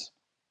reorganize,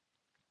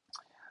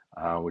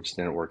 which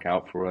didn't work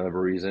out for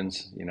whatever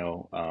reasons.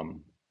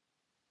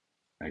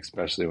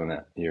 Especially when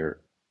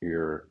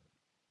your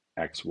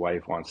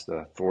ex-wife wants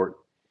to thwart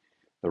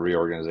the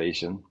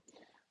reorganization.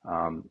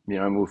 I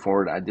moved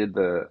forward. I did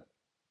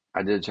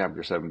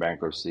Chapter 7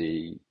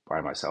 bankruptcy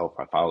by myself.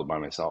 I filed by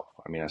myself.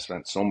 I mean, I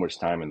spent so much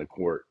time in the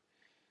court,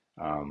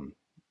 um,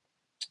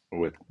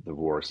 with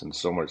divorce and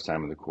so much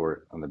time in the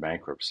court on the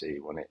bankruptcy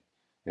when it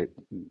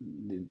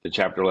the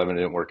chapter 11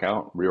 didn't work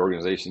out,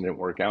 reorganization didn't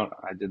work out.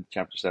 I did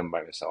chapter 7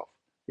 by myself.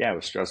 Yeah, it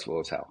was stressful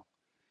as hell.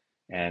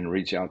 And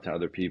reach out to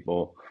other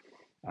people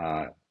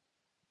uh,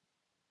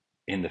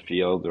 in the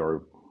field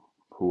or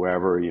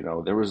whoever,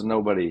 there was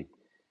nobody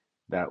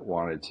that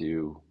wanted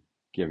to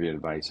give you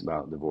advice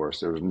about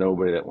divorce. There was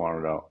nobody that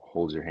wanted to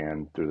hold your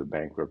hand through the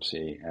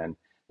bankruptcy, and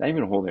not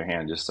even hold their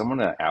hand, just someone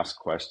to ask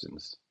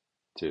questions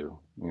to,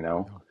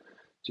 Yeah.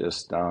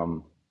 just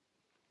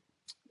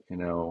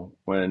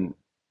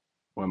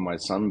when my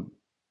son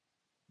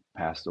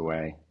passed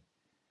away,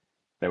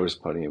 there was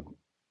plenty of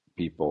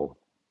people.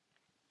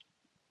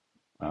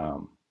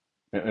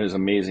 It was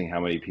amazing how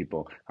many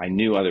people I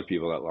knew, other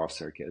people that lost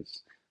their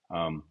kids.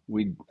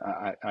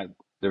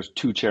 There's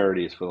two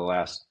charities for the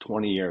last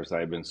 20 years that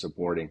I've been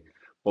supporting.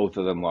 Both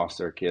of them lost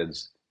their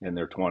kids in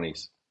their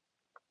 20s,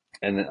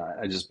 and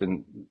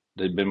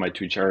they've been my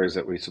two charities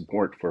that we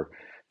support for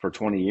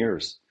 20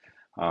 years.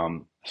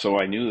 So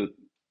I knew that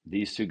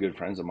these two good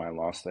friends of mine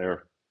lost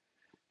their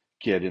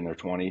kid in their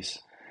 20s,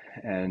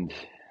 and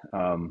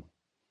um,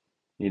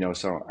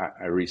 so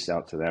I reached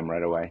out to them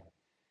right away.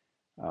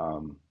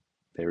 Um,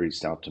 they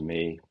reached out to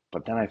me,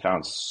 but then I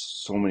found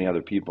so many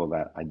other people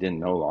that I didn't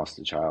know lost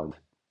a child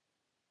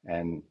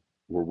and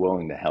were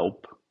willing to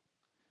help.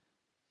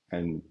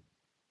 And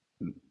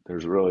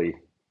there's really,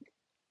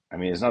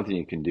 there's nothing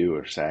you can do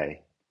or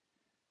say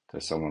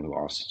to someone who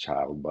lost a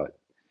child, but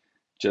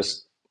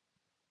just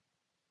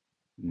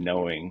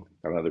knowing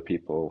that other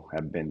people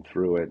have been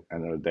through it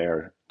and are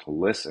there to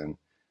listen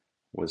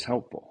was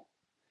helpful.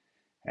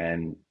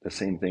 And the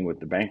same thing with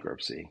the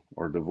bankruptcy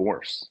or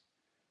divorce.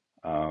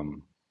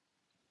 Um,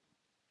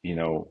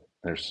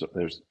 there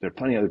are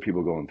plenty of other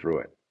people going through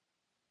it.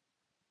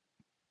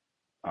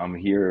 I'm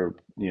here,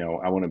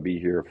 I want to be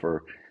here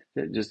for,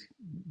 just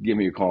give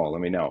me a call.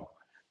 Let me know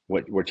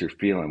what you're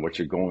feeling, what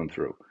you're going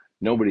through.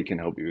 Nobody can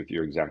help you with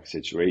your exact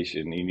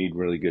situation. You need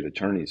really good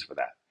attorneys for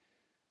that.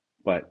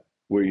 But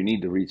where you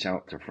need to reach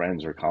out to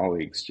friends or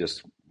colleagues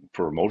just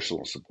for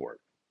emotional support.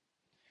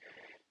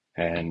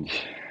 And,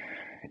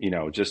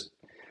 just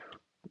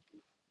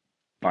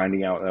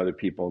finding out other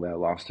people that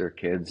lost their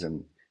kids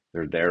and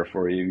they're there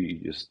for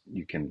you.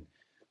 You can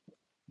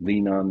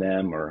lean on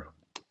them or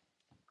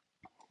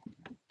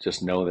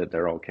just know that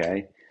they're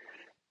okay.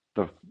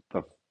 The,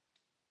 the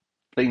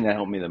thing that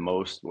helped me the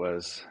most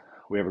was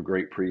we have a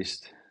great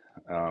priest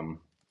um,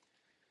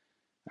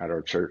 at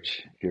our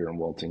church here in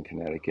Wilton,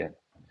 Connecticut.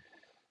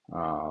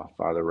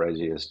 Father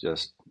Reggie is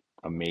just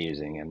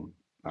amazing, and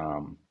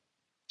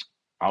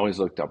I always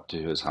looked up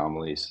to his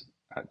homilies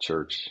at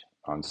church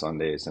on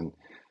Sundays, and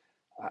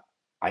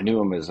I knew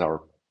him as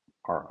our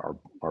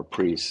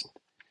priest,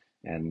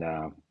 and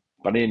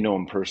but I didn't know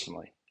him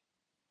personally,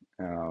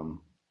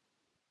 um,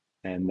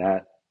 and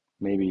that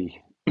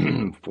maybe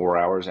 4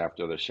 hours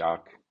after the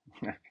shock.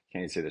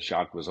 Can't say the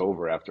shock was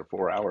over after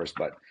 4 hours,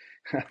 but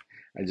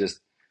I just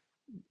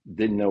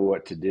didn't know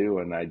what to do.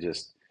 And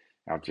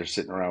after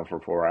sitting around for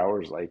 4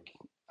 hours, like,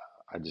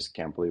 I just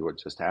can't believe what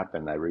just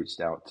happened. I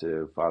reached out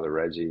to Father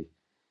Reggie.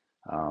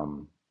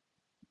 Um,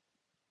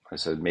 I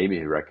said, maybe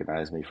he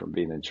recognized me from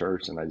being in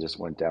church. And I just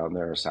went down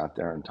there, sat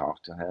there and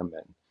talked to him.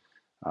 And,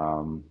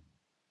 um,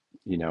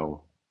 you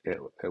know,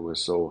 it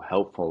was so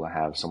helpful to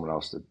have someone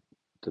else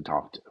to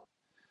talk to.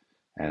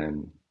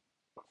 And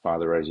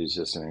Father Reggie is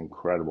just an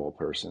incredible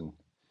person,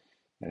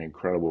 an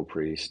incredible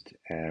priest.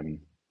 And,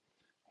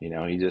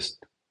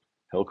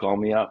 he'll call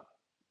me up.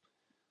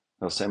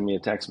 He'll send me a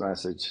text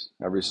message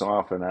every so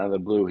often out of the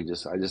blue. I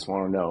just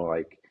want to know,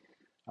 like,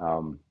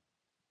 um,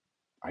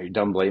 are you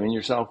done blaming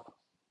yourself?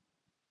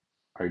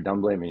 Are you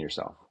done blaming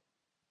yourself?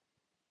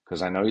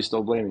 Because I know you're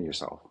still blaming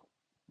yourself.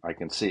 I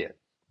can see it.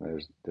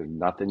 There's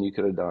nothing you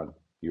could have done.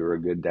 You were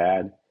a good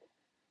dad.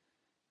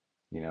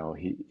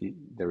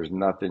 There was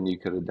nothing you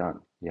could have done.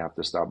 You have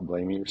to stop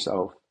blaming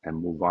yourself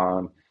and move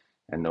on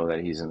and know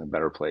that he's in a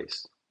better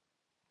place.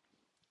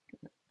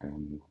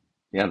 And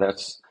yeah,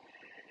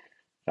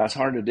 that's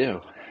hard to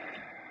do.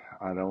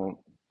 I don't,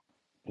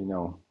 you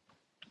know,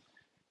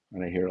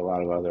 and I hear a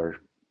lot of other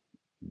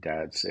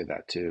dads say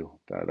that too,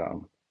 that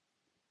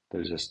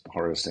there's just the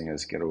hardest thing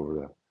is get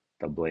over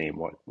the blame.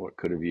 What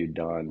could have you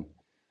done?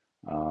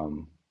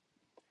 Um,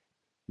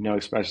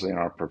 especially in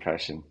our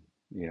profession,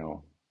 you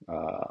know,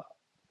 uh,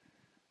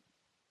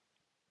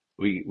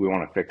 we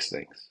want to fix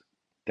things.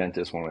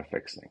 Dentists want to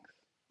fix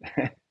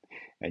things,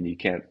 and you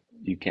can't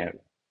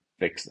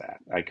fix that.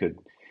 I could,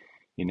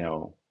 you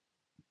know,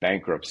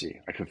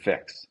 bankruptcy, I could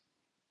fix.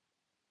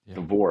 Yeah.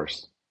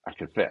 Divorce, I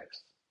could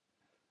fix.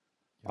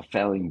 A Yep.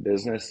 failing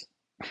business,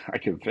 I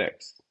could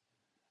fix.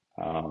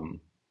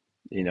 Um,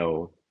 you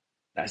know,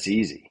 that's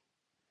easy.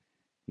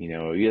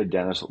 You get a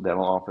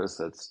dental office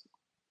that's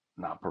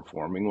not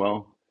performing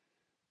well.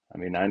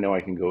 I know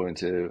I can go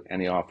into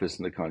any office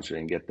in the country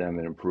and get them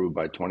and improve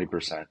by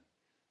 20%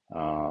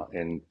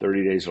 in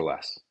 30 days or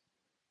less.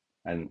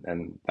 And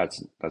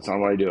that's not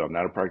what I do. I'm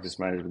not a practice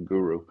management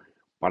guru,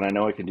 but I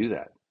know I can do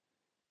that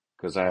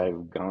because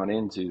I've gone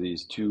into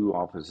these two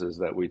offices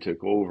that we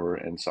took over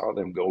and saw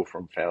them go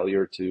from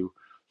failure to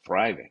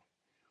thriving.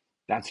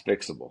 That's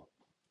fixable.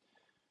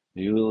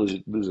 You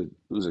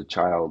lose a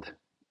child.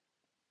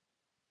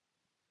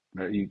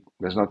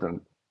 There's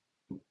nothing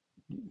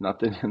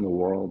in the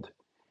world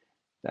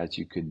that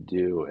you could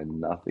do, and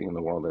nothing in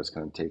the world that's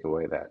going to take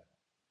away that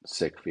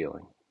sick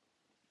feeling.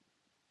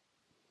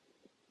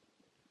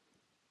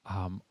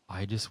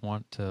 I just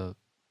want to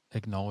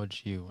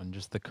acknowledge you and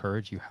just the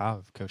courage you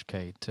have, Coach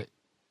K,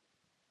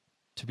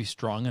 to be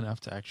strong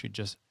enough to actually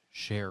just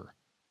share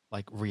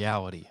like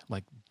reality,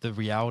 like the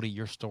reality.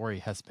 Your story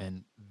has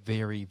been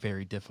very,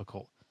 very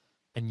difficult,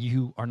 and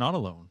you are not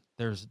alone.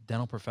 There's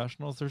dental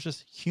professionals, there's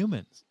just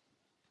humans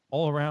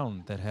all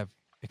around that have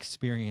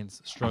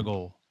experienced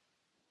struggle,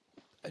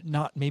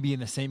 not maybe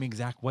in the same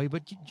exact way,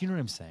 but you know what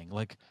I'm saying?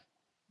 Like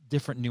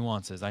different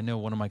nuances. I know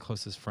one of my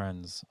closest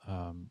friends,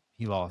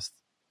 he lost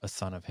a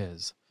son of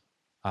his.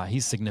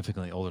 He's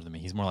significantly older than me.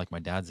 He's more like my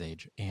dad's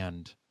age.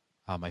 And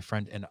my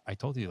friend, and I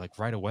told you, like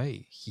right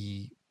away,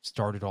 he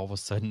started all of a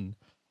sudden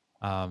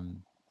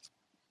um,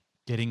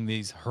 getting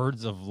these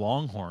herds of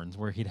longhorns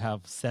where he'd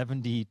have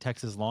 70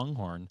 Texas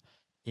longhorn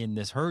in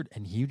this herd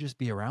and he would just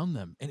be around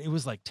them. And it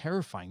was like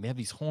terrifying. They have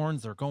these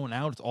horns, they're going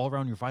out, it's all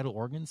around your vital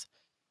organs.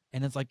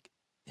 And it's like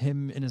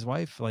him and his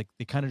wife, like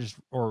they kind of just,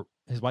 or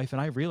his wife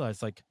and I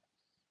realized like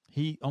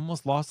he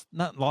almost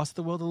not lost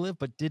the will to live,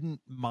 but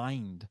didn't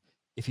mind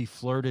if he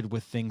flirted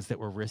with things that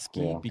were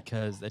risky Yeah,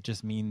 because that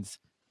just means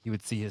he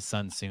would see his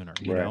son sooner,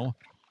 you right. know?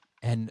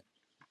 And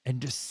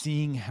just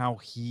seeing how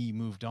he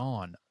moved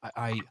on,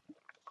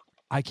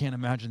 I can't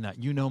imagine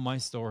that. You know my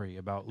story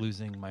about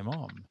losing my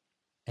mom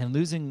and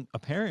losing a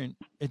parent.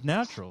 It's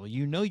natural.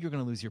 You know you're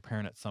going to lose your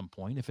parent at some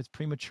point. If it's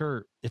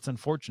premature, it's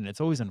unfortunate.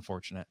 It's always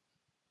unfortunate.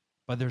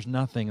 But there's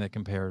nothing that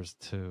compares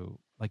to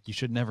like you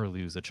should never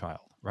lose a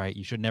child, right?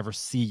 You should never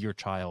see your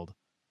child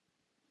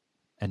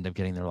end up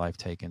getting their life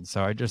taken.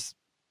 So I just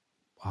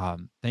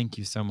thank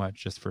you so much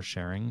just for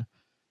sharing.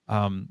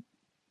 Um,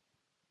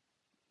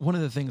 one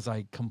of the things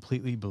I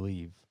completely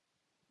believe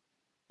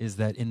is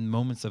that in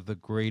moments of the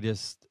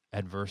greatest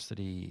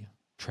adversity,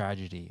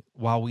 tragedy,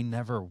 while we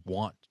never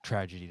want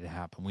tragedy to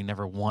happen, we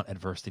never want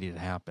adversity to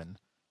happen,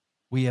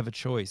 we have a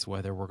choice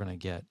whether we're going to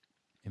get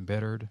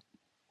embittered,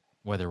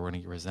 whether we're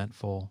going to get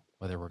resentful,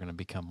 whether we're going to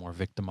become more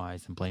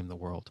victimized and blame the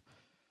world,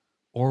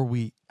 or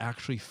we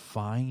actually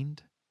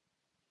find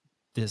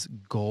this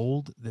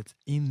gold that's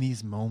in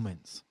these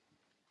moments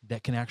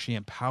that can actually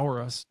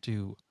empower us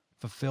to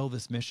fulfill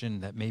this mission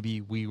that maybe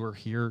we were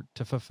here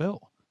to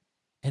fulfill.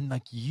 And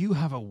like you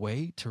have a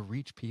way to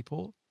reach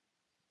people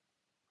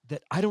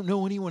that I don't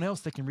know anyone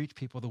else that can reach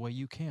people the way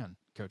you can,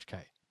 Coach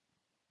K.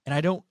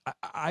 And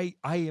I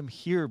am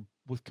here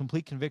with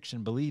complete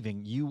conviction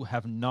believing you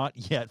have not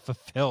yet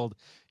fulfilled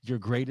your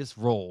greatest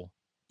role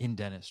in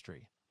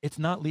dentistry. It's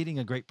not leading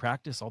a great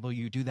practice, although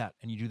you do that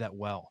and you do that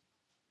well.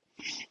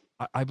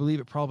 I believe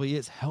it probably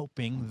is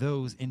helping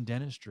those in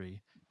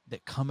dentistry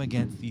that come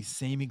against these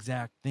same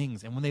exact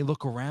things. And when they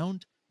look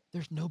around,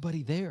 there's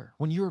nobody there.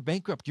 When you were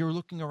bankrupt, you were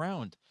looking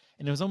around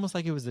and it was almost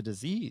like it was a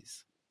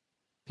disease.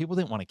 People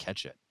didn't want to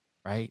catch it,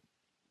 right?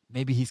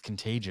 Maybe he's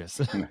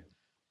contagious.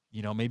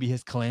 You know, maybe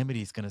his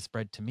calamity is going to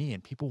spread to me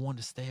and people want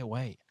to stay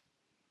away.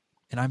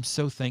 And I'm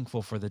so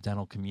thankful for the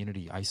dental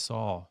community. I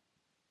saw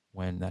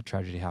when that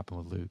tragedy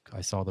happened with Luke,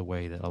 I saw the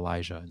way that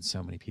Elijah and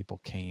so many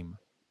people came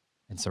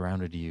and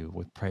surrounded you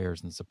with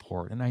prayers and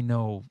support. And I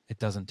know it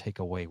doesn't take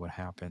away what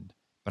happened,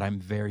 but I'm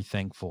very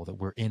thankful that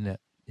we're in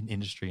an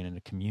industry and in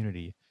a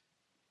community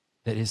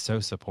that is so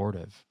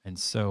supportive and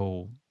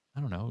so, I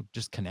don't know,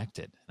 just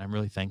connected. And I'm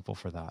really thankful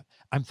for that.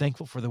 I'm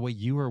thankful for the way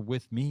you are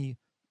with me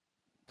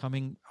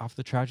coming off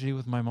the tragedy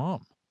with my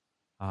mom.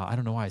 I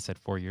don't know why I said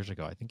 4 years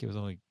ago. I think it was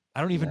only,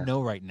 I don't even Yeah.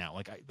 know right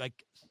now.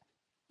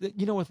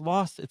 You know, with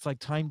loss, it's like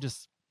time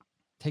just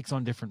takes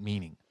on different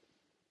meaning.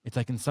 It's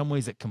like in some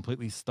ways it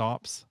completely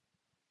stops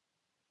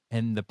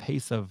and the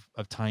pace of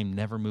time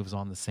never moves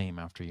on the same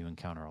after you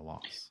encounter a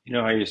loss. You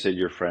know how you said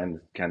your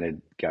friend kind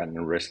of got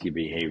in risky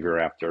behavior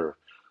after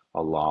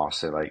a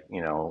loss, and like,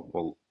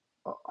 well,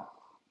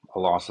 a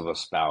loss of a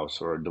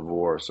spouse or a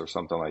divorce or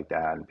something like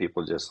that, and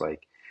people just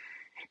like,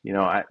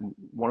 I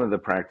one of the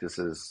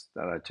practices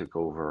that I took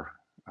over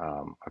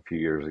a few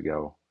years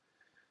ago,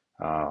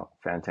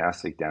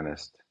 fantastic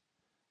dentist,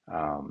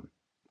 um,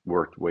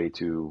 worked way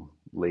too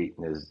late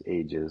in his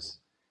ages,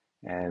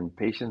 and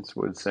patients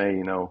would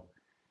say,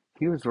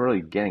 he was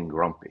really getting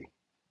grumpy.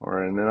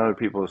 And then other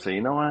people would say,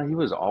 you know what, he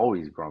was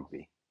always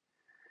grumpy.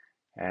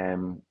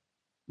 And,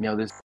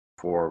 this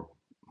for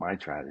my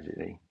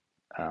tragedy.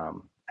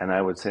 And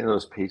I would say to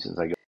those patients,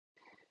 I go,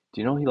 do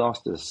you know he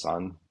lost his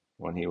son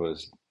when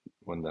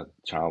the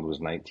child was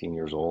 19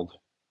 years old?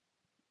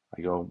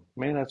 I go,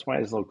 man, that's why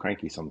he's a little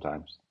cranky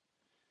sometimes.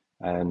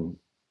 And,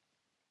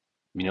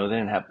 that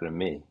didn't happen to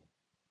me.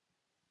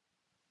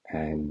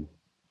 And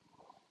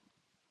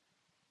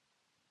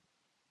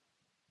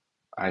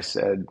I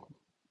said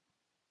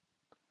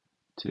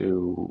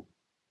to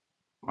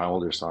my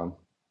older son,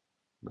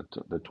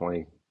 the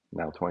 20,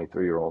 now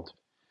 23-year-old,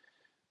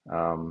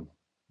 Um,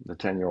 the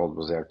 10-year-old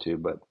was there too,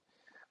 but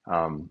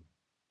um,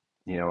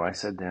 I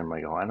said to him,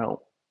 I go, I don't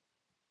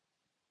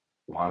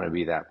want to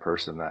be that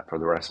person that for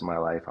the rest of my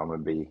life I'm going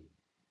to be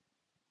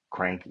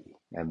cranky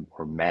and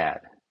or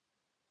mad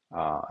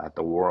at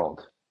the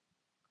world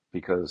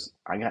because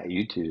I got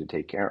you two to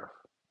take care of,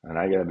 and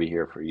I got to be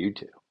here for you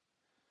two.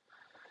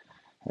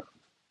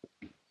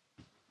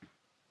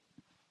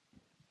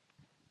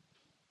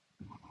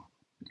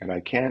 And I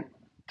can't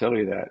tell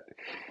you that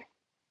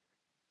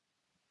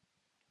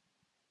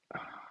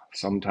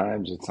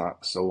sometimes it's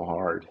not so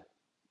hard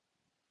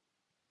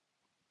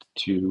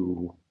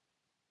to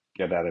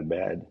get out of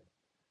bed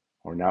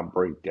or not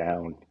break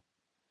down.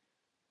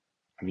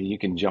 I mean, you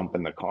can jump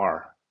in the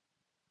car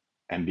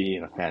and be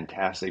in a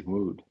fantastic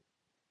mood,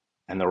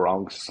 and the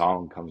wrong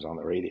song comes on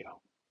the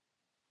radio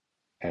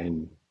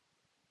and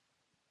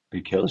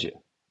it kills you.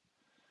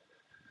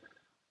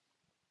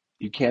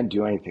 You can't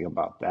do anything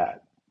about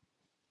that.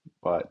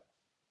 But,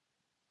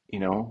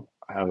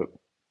 I have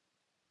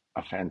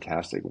a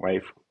fantastic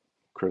wife,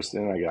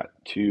 Kristen. I got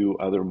two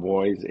other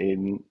boys,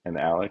 Aiden and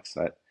Alex,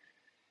 that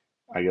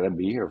I got to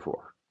be here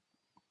for.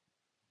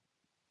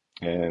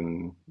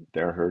 And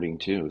they're hurting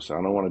too. So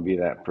I don't want to be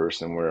that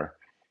person where,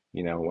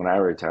 when I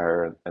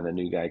retire and the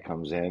new guy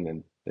comes in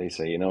and they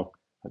say,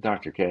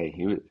 Dr. K,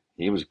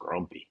 he was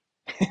grumpy.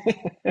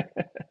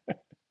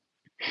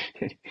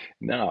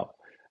 No,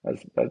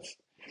 that's that's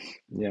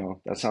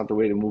not the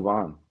way to move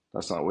on.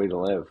 That's not the way to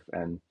live.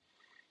 And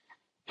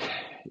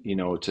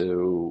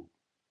to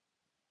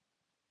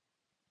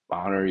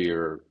honor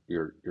your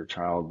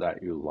child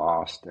that you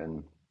lost,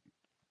 and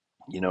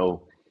you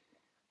know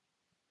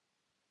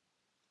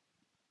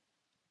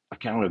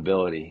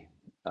accountability.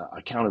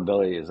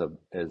 Accountability is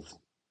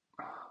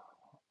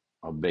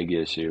a big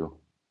issue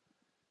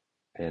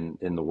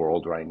in the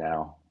world right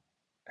now,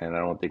 and I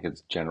don't think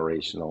it's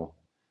generational.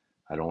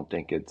 I don't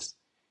think it's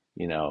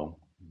you know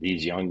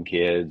these young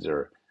kids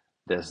or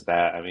this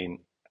that. I mean,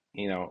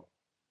 you know,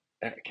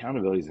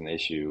 accountability is an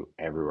issue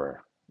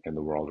everywhere in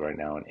the world right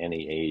now, in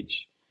any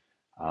age.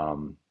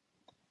 Um,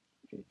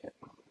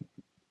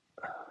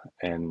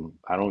 and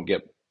I don't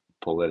get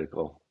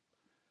political.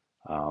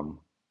 Um,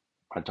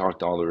 I talk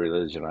to all the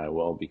religion I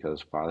will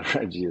because Father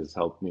Reggie has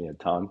helped me a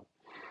ton.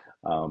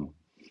 Um,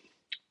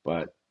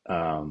 but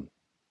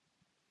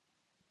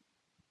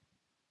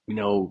you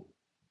know,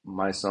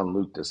 my son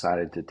Luke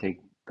decided to take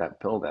that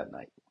pill that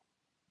night.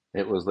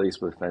 It was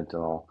laced with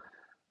fentanyl.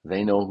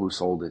 They know who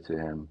sold it to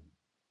him.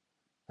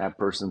 That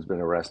person's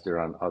been arrested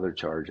on other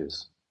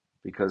charges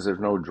because there's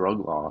no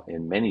drug law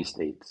in many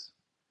states.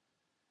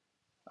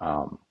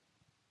 Um,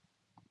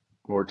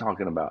 we're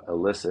talking about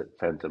illicit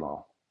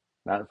fentanyl,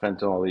 not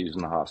fentanyl they use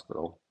in the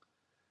hospital.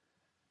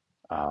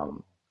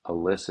 Um,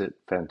 illicit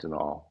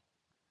fentanyl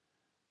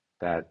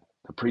that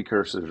the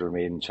precursors are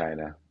made in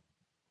China.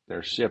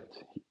 They're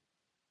shipped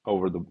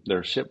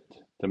they're shipped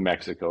to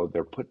Mexico.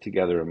 They're put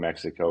together in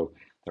Mexico.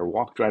 They're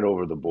walked right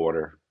over the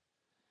border.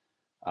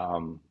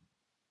 Um,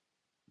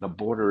 the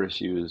border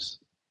issues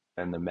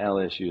and the mail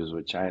issues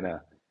with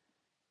China,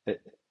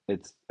 it,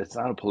 it's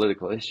not a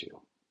political issue.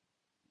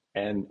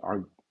 And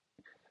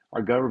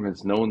our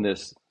government's known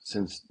this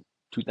since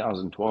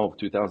 2012,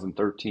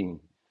 2013.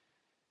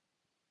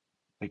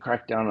 They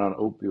cracked down on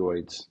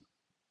opioids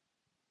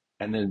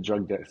and then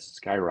drug deaths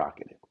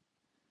skyrocketed.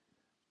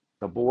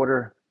 The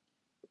border,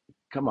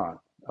 come on.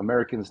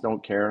 Americans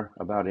don't care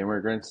about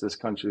immigrants. This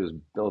country was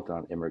built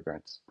on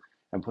immigrants,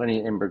 and plenty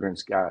of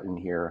immigrants got in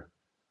here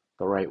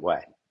the right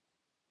way.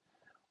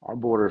 Our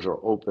borders are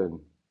open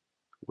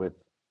with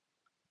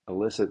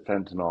illicit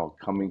fentanyl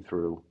coming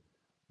through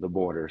the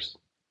borders,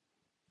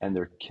 and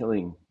they're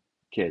killing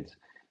kids.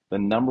 The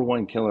number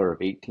one killer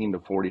of 18 to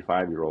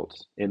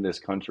 45-year-olds in this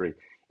country,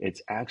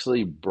 it's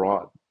actually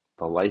brought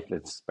the life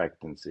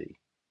expectancy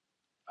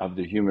of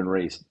the human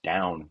race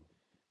down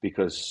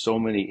because so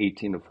many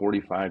 18 to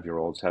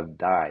 45-year-olds have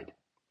died.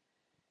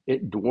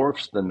 It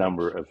dwarfs the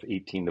number of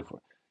 18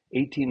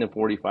 to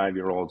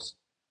 45-year-olds.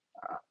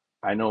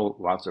 I know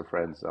lots of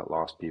friends that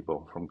lost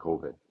people from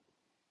COVID,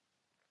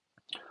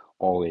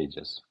 all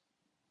ages.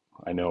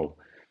 I know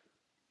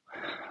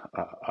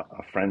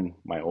a friend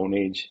my own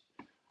age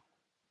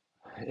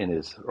in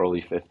his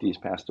early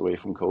 50s passed away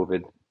from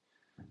COVID.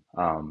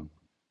 Um,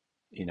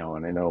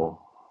 and I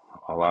know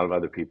a lot of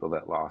other people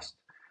that lost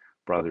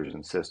brothers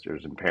and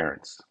sisters and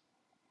parents.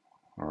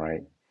 All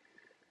right.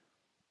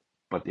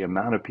 But the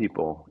amount of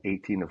people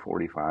 18 to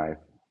 45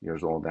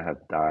 years old that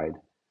have died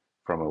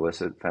from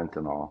illicit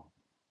fentanyl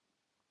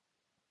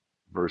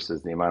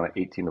versus the amount of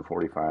 18 to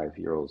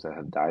 45-year-olds that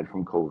have died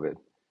from COVID,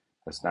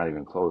 that's not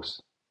even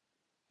close.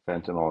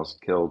 Fentanyl has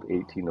killed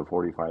 18 to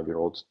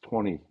 45-year-olds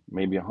 20,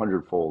 maybe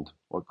 100-fold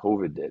what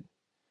COVID did.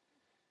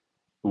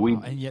 We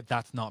Wow, and yet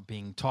that's not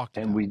being talked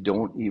and about. we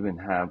don't even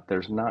have.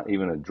 There's not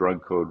even a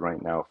drug code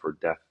right now for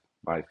death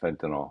by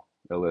fentanyl,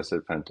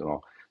 illicit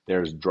fentanyl.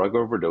 There's drug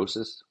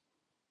overdoses.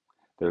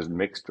 There's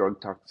mixed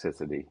drug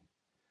toxicity.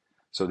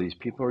 So these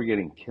people are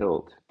getting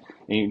killed.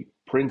 I mean,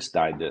 Prince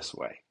died this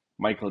way.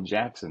 Michael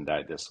Jackson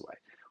died this way.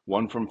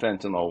 one from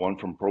fentanyl, one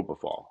from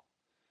propofol.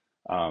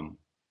 Um,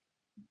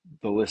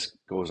 the list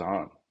goes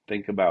on.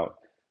 Think about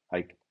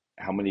like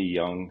how many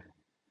young,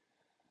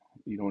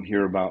 you don't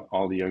hear about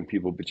all the young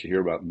people, but you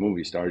hear about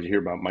movie stars, you hear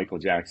about Michael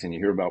Jackson, you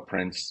hear about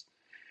Prince,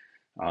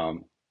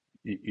 um,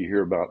 you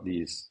hear about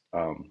these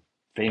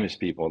famous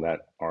people that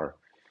are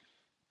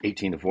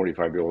 18 to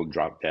 45-year-old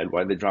drop dead.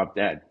 Why they drop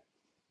dead?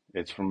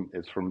 It's from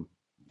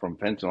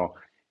fentanyl,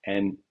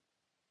 and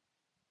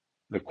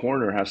the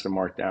coroner has to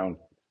mark down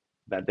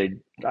that they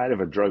died of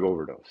a drug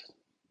overdose.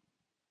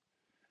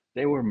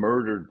 They were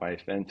murdered by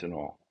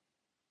fentanyl.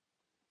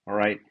 All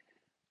right,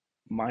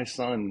 my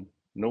son.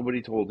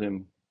 Nobody told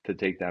him to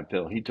take that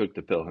pill. He took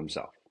the pill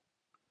himself,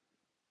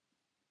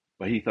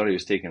 but he thought he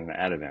was taking an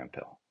Ativan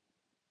pill,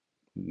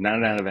 not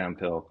an Right. Ativan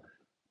pill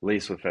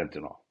laced with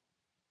fentanyl.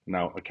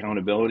 Now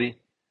accountability,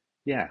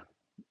 yeah,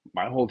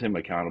 I hold him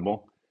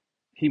accountable.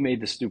 He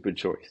made the stupid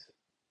choice.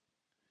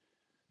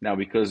 Now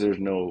because there's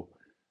no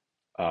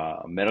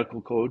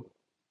medical code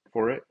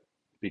for it,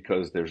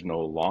 because there's no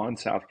law in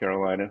South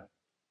Carolina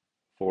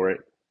for it.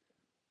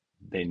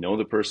 They know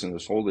the person who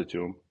sold it to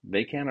them.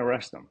 They can't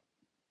arrest them.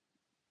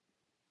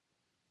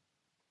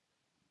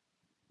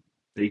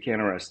 They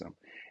can't arrest them.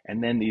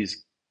 And then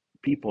these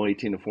people,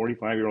 18 to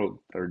 45-year-old,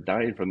 that are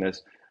dying from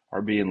this,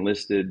 are being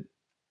listed.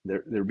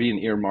 They're being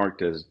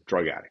earmarked as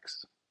drug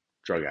addicts,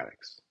 drug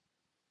addicts,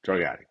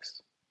 drug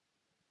addicts.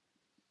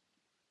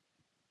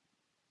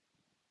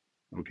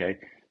 Okay,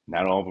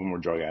 not all of them were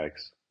drug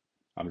addicts.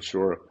 I'm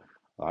sure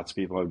lots of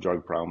people have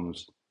drug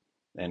problems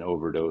and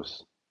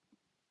overdose,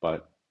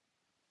 but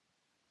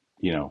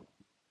you know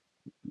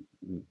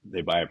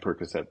they buy a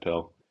Percocet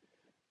pill.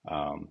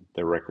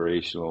 They're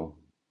recreational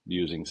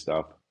using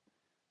stuff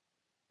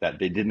that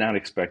they did not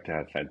expect to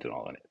have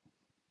fentanyl in it.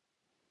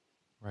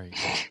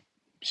 Right.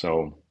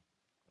 So,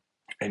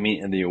 I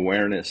mean, and the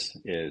awareness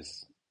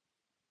is,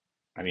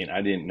 I mean,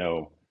 I didn't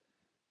know,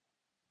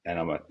 and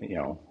I'm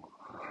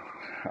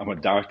a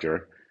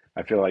doctor.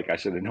 I feel like I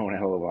should have known a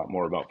hell of a lot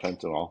more about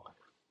fentanyl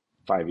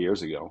 5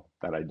 years ago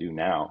than I do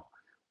now,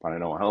 but I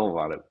know a hell of a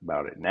lot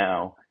about it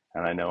now.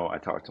 And I know I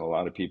talked to a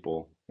lot of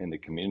people in the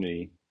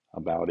community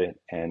about it,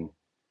 and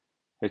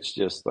it's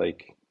just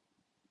like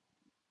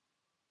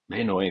they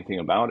didn't know anything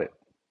about it.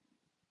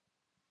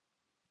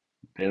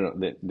 They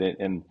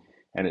don't,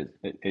 and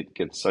it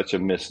gets such a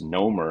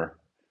misnomer.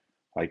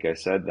 Like I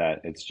said,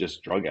 that it's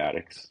just drug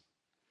addicts.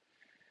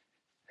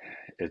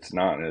 It's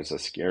not. And it's a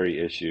scary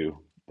issue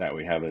that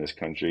we have in this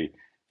country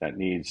that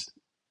needs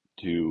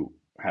to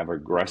have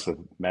aggressive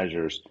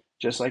measures,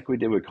 just like we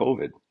did with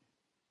COVID.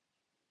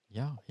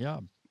 Yeah. Yeah.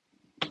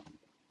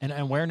 And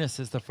awareness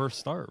is the first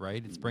start,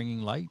 right? It's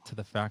bringing light to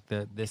the fact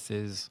that this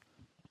is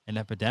an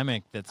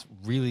epidemic that's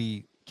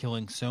really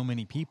killing so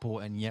many people,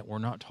 and yet we're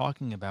not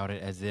talking about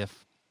it as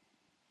if,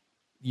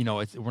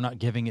 we're not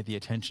giving it the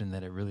attention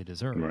that it really Right.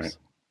 deserves.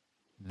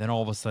 Then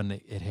all of a sudden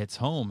it hits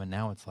home, and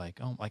now it's like,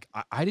 oh, like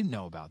I didn't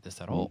know about this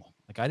at all.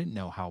 Like I didn't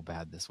know how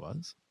bad this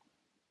was,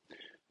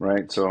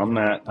 Right. So I'm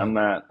but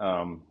not,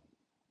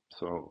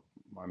 so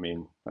I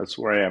mean, that's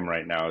where I am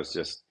right now is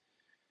just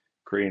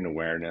creating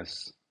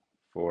awareness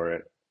for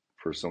it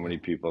for so yeah, many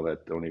people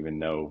that don't even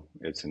know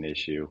it's an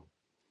issue.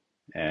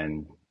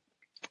 And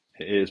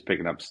it is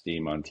picking up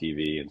steam on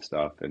TV and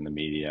stuff in the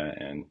media.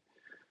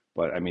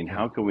 But I mean, right.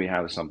 how can we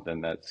have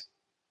something that's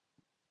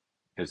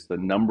it's the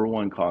number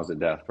one cause of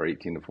death for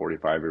 18 to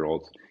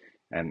 45-year-olds,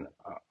 and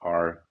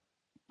our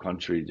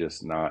country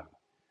just not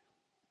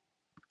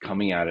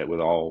coming at it with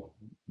all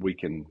we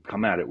can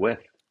come at it with?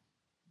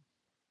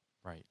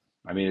 Right.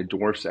 I mean, it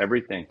dwarfs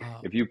everything.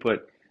 Uh, If you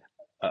put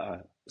uh,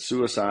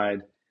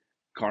 suicide,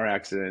 car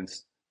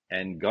accidents,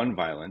 and gun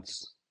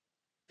violence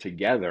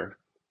together,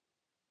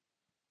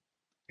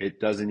 it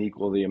doesn't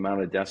equal the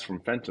amount of deaths from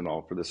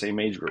fentanyl for the same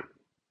age group.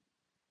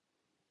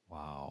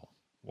 wow.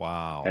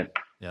 Wow. And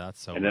Yeah,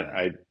 that's so and then bad.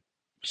 I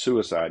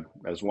suicide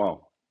as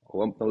well.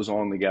 Lump those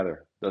all in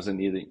together. Doesn't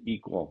even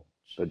equal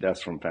the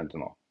deaths from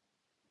fentanyl.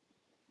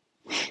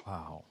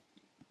 Wow.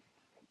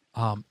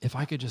 If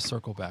I could just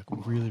circle back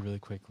really, really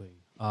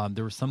quickly,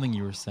 there was something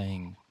you were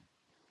saying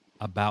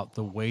about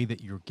the way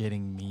that you're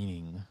getting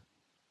meaning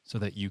so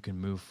that you can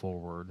move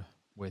forward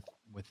with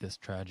this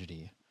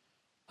tragedy.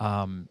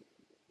 Um,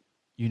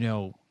 you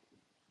know,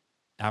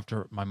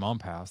 after my mom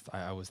passed,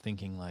 I was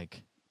thinking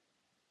like,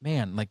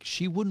 man, like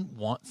she wouldn't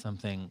want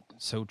something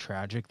so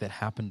tragic that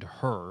happened to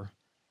her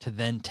to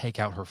then take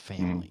out her Mm,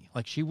 family.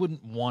 Like she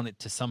wouldn't want it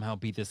to somehow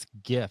be this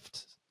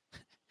gift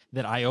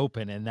that I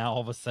open and now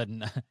all of a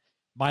sudden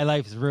my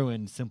life's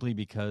ruined simply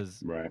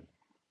because right.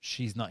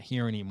 she's not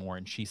here anymore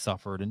and she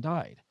suffered and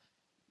died.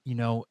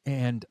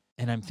 And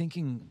I'm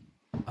thinking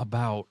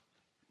about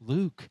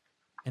Luke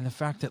and the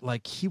fact that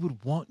like he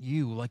would want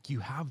you, like you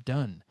have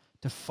done,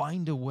 to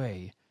find a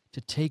way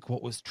to take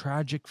what was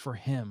tragic for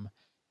him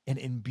and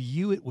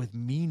imbue it with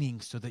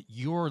meaning so that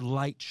your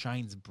light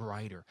shines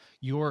brighter.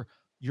 Your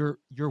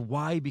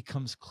why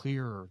becomes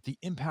clearer. The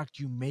impact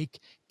you make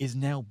is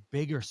now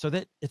bigger so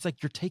that it's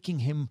like you're taking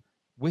him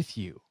with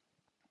you.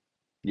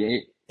 Yeah.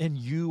 and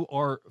you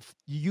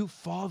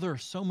father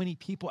so many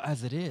people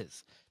as it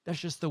is. That's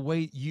just the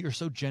way you're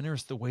so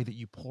generous, the way that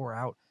you pour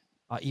out,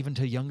 even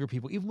to younger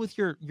people, even with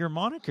your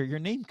moniker, your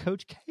name,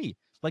 Coach K.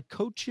 Like,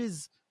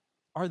 coaches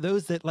are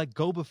those that like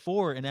go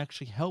before and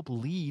actually help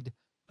lead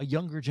a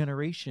younger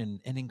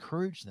generation and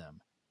encourage them.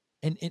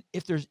 And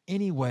if there's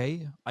any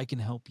way I can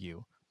help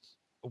you,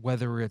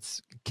 whether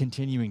it's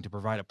continuing to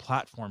provide a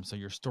platform so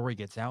your story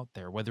gets out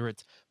there, whether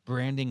it's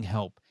branding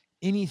help,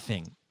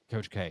 anything,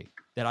 Coach K,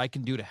 that I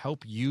can do to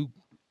help you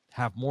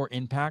have more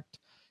impact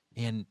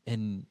and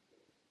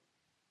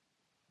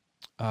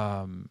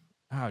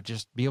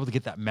just be able to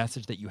get that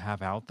message that you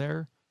have out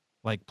there,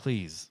 like,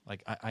 please,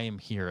 like, I am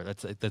here.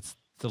 That's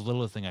the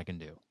littlest thing I can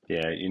do.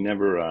 Yeah, you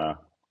never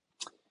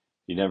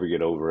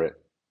get over it.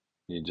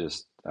 You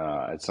just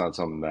it's not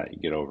something that you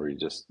get over.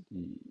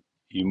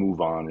 You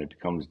move on. It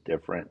becomes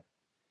different.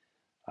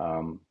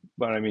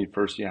 But I mean,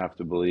 first you have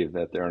to believe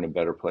that they're in a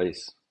better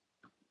place.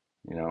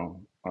 You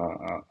know,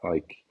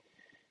 like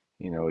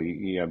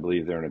you gotta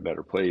believe they're in a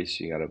better place.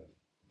 You gotta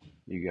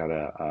you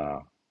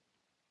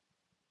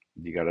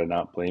gotta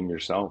not blame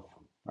yourself.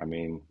 I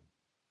mean,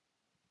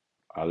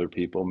 other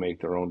people make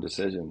their own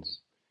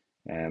decisions,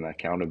 and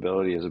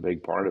accountability is a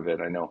big part of it.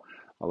 I know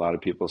a lot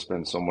of people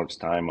spend so much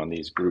time on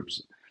these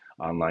groups,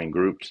 online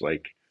groups,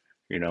 like,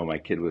 my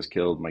kid was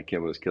killed, my kid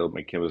was killed,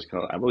 my kid was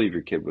killed. I believe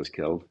your kid was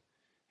killed.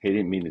 He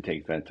didn't mean to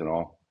take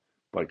fentanyl,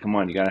 but come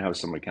on, you got to have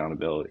some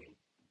accountability.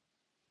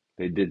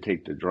 They did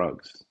take the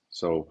drugs,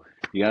 so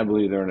you got to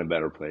believe they're in a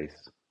better place,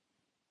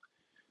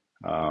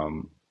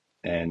 um,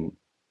 and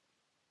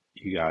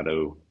you got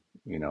to,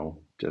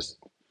 just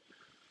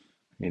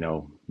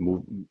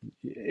move.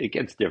 It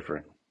gets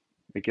different.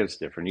 It gets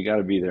different. You got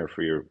to be there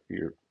for your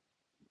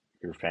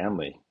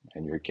family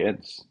and your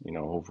kids.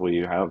 Hopefully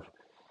you have.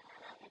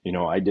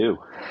 I do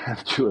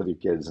have two other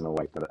kids and a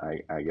wife that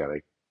I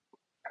gotta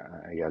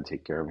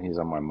take care of him. He's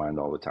on my mind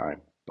all the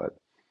time. But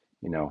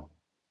you know,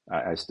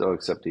 I still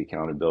accept the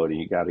accountability.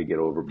 You got to get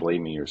over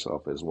blaming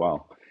yourself as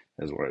well,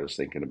 is what I was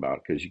thinking about,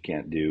 because you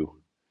can't do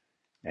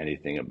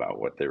anything about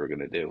what they were going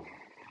to do.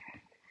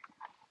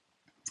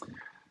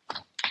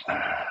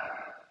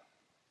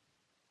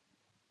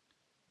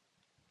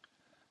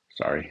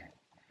 Sorry.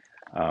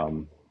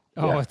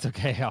 Oh, Yeah, it's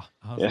okay. I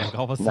was yeah, like,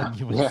 all of a no, sudden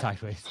you went yeah.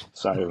 sideways.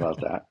 Sorry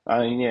about that. I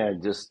mean, yeah,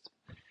 just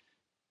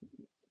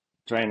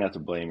trying not to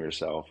blame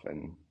yourself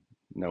and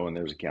knowing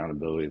there's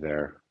accountability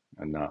there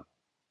and not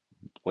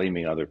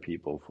blaming other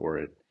people for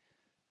it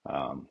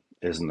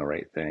isn't the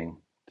right thing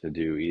to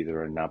do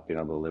either, and not being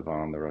able to live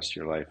on the rest of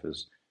your life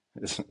is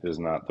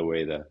not the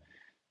way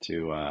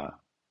to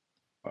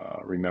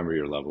remember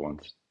your loved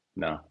ones.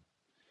 No.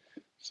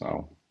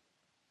 So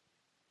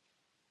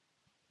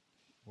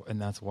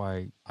And that's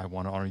why I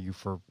want to honor you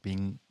for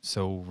being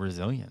so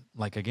resilient.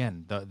 Like,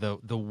 again,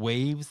 the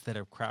waves that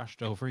have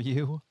crashed over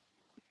you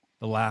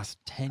the last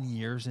 10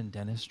 years in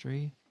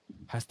dentistry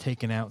has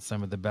taken out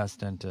some of the best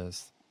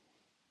dentists.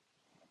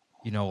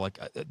 Like,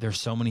 there's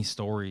so many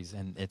stories,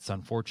 and it's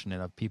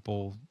unfortunate, of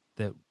people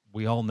that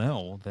we all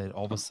know that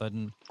all of a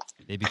sudden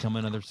they become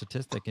another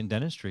statistic in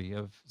dentistry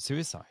of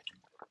suicide.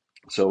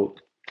 so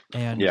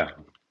And yeah.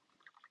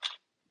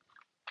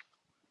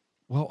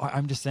 well,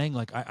 I'm just saying,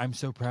 like, I'm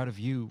so proud of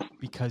you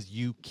because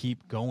you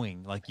keep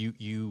going. Like,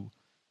 you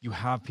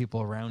have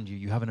people around you.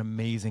 You have an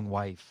amazing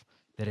wife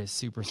that is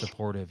super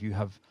supportive. You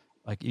have,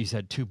 like you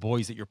said, two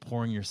boys that you're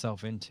pouring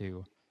yourself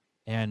into.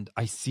 And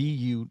I see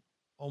you,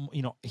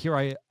 here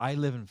I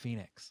live in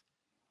Phoenix,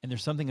 and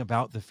there's something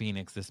about the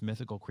Phoenix, this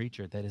mythical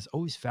creature, that has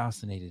always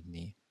fascinated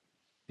me,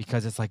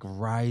 because it's like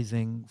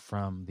rising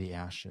from the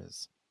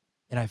ashes.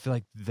 And I feel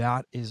like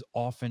that is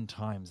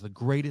oftentimes the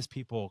greatest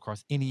people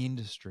across any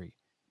industry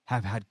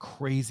have had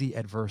crazy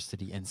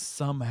adversity, and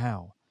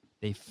somehow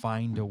they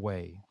find a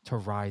way to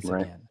rise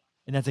Right. again.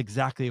 And that's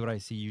exactly what I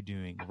see you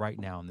doing right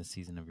now in this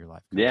season of your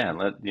life, Coach Yeah, K.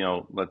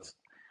 and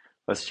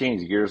let's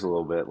change gears a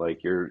little bit.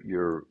 Like,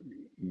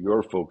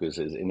 your focus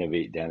is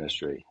innovate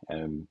dentistry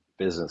and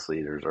business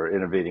leaders, or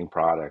innovating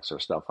products or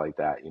stuff like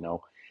that.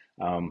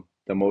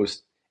 The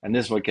most, and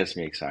this is what gets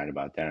me excited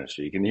about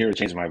dentistry. You can hear it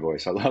change my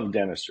voice. I love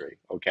dentistry.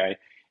 Okay,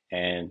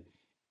 and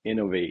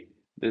innovate.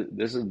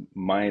 This is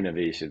my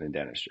innovation in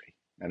dentistry,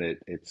 and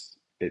it's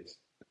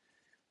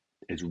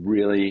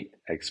really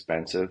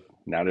expensive.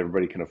 Not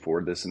everybody can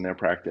afford this in their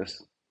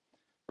practice,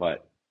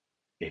 but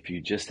if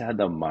you just had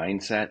the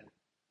mindset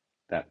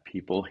that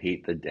people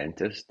hate the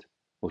dentist,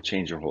 will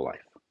change your whole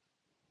life.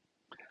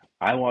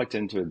 I walked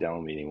into a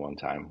dental meeting one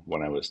time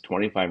when I was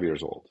 25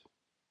 years old,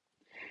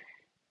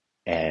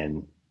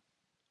 and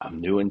I'm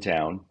new in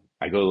town.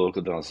 I go to the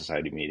local dental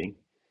society meeting,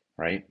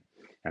 right?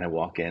 And I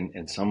walk in,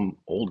 and some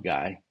old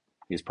guy,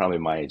 he's probably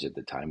my age at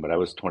the time, but I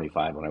was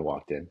 25 when I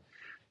walked in,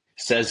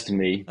 says to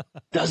me,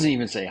 doesn't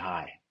even say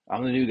hi.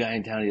 I'm the new guy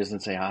in town. He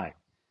doesn't say hi.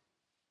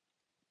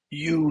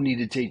 You need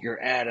to take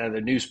your ad out of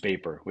the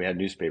newspaper. We had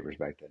newspapers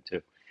back then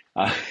too.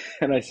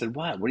 And I said,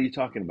 what? What are you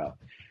talking about?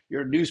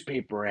 Your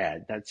newspaper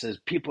ad that says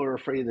people are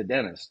afraid of the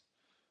dentist.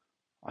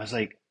 I was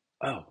like,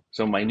 oh,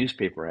 so my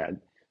newspaper ad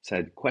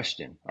said,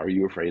 question, are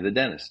you afraid of the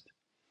dentist?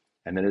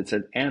 And then it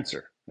said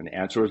answer. And the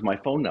answer was my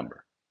phone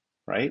number,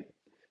 right?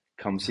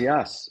 Come see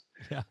us.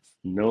 Yes.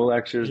 No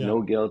lectures, Yeah.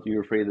 no guilt.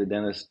 You're afraid of the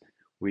dentist.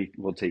 We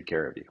will take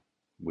care of you.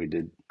 We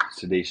did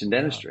sedation Yeah.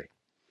 dentistry.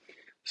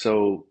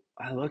 So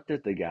I looked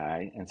at the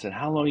guy and said,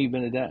 how long have you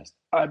been a dentist?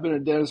 I've been a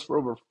dentist for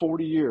over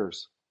 40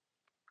 years.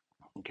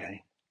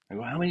 Okay. I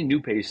go, how many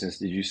new patients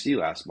did you see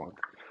last month?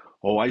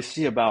 Oh, I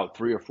see about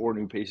 3 or 4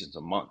 new patients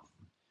a month.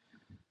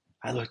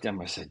 I looked at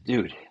him, I said,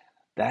 dude,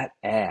 that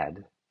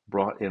ad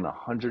brought in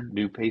 100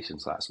 new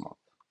patients last month.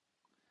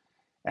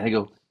 And I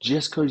go,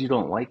 just because you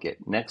don't like it,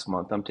 next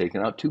month I'm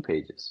taking out 2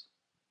 pages.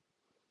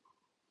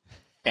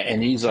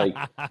 And he's like,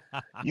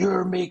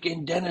 you're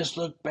making dentists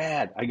look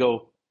bad. I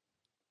go,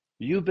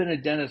 you've been a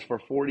dentist for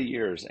 40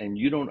 years and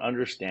you don't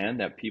understand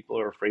that people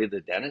are afraid of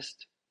the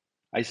dentist?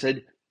 I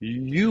said,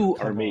 you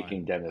are Come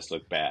making on. dentists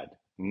look bad,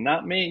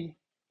 not me.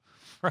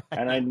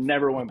 And I Right.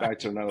 never went back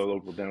to Right. another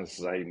local dental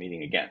society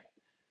meeting again.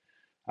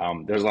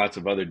 There's lots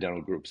of other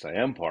dental groups I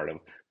am part of,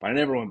 but I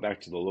never went back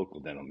to the local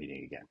dental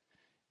meeting again.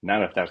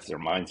 Not if that's their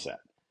mindset.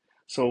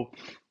 So,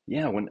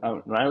 yeah, when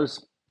I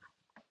was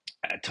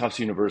at Tufts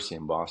University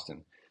in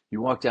Boston,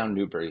 you walk down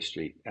Newbury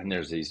Street and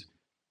there's these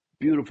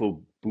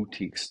beautiful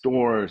boutique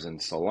stores and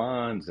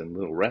salons and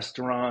little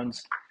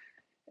restaurants.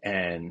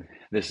 And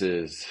this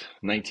is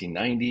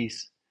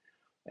 1990s.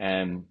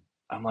 And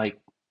I'm like,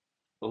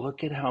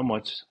 look at how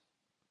much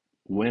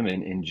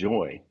women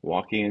enjoy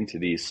walking into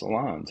these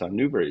salons on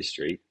Newbury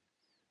Street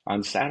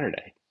on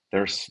Saturday.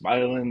 They're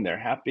smiling, they're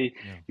happy.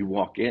 Yeah. You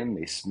walk in,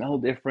 they smell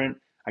different.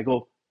 I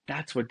go,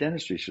 that's what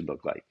dentistry should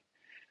look like.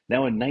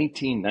 Now, in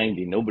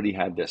 1990, nobody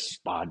had this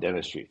spa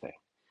dentistry thing.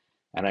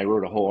 And I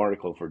wrote a whole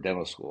article for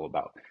dental school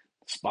about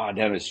spa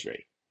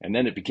dentistry. And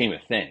then it became a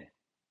thing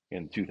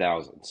in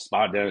 2000.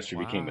 Spa dentistry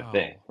became a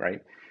thing, Wow.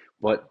 right?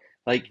 But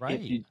like if Right.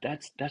 you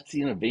that's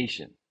the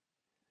innovation.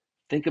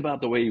 Think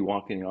about the way you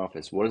walk in the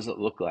office. What does it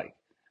look like?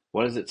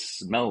 What does it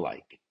smell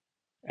like?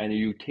 And are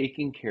you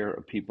taking care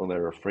of people that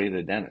are afraid of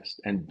the dentist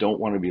and don't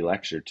want to be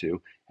lectured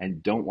to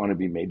and don't want to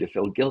be made to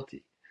feel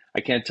guilty?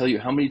 I can't tell you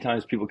how many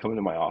times people come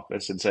into my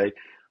office and say,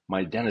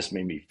 my dentist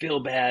made me feel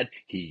bad.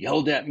 He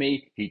yelled at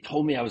me. He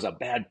told me I was a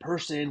bad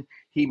person.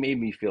 He made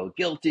me feel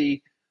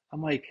guilty.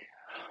 I'm like,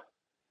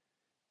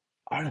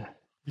 I'm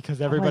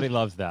Because I'm everybody like,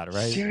 loves that,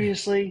 right?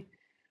 seriously?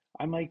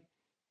 I'm like,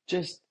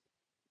 just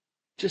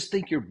just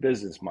think your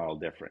business model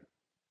different.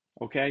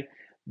 Okay?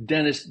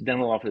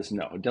 Dental office,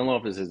 no. Dental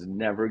office is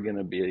never going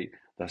to be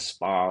the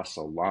spa,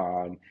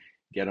 salon,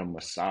 get a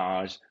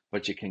massage,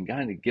 but you can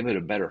kind of give it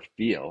a better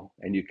feel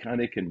and you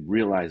kind of can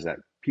realize that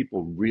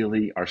people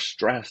really are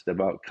stressed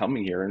about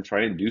coming here and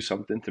trying to do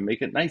something to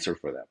make it nicer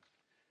for them.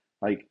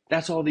 Like,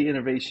 that's all the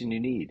innovation you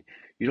need.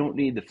 You don't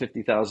need the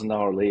 $50,000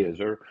 Right.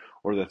 laser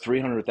or the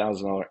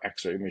 $300,000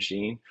 x-ray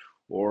machine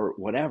or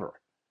whatever.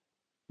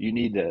 You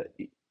need to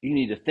you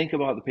need to think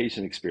about the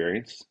patient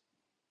experience,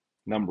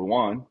 number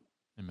one.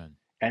 Amen.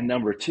 And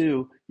number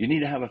two, you need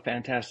to have a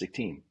fantastic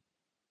team,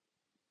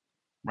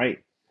 right?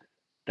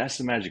 That's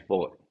the magic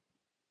bullet.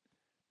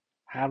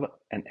 Have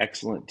an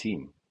excellent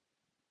team.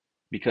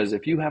 Because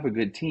if you have a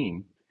good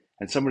team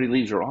and somebody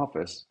leaves your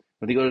office,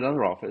 when they go to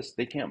another office,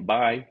 they can't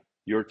buy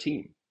your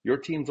team. Your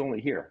team's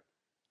only here.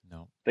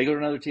 No. They go to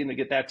another team, they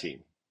get that team.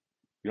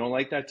 You don't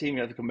like that team, you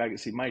have to come back and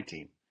see my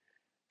team.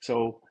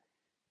 So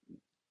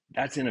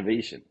that's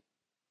innovation.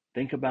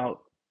 Think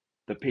about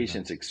the Amen.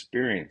 patient's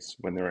experience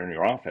when they're in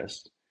your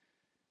office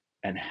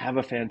and have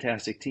a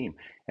fantastic team.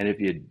 And if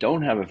you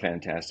don't have a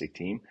fantastic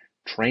team,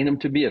 train them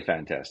to be a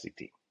fantastic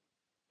team.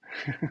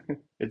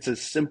 It's as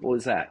simple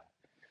as that.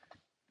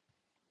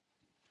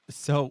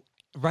 So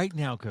right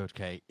now, Coach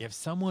K, if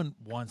someone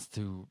wants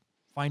to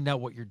find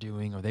out what you're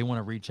doing or they want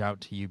to reach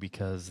out to you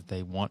because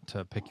they want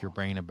to pick your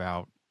brain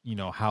about,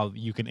 how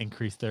you can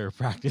increase their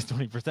practice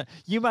 20%,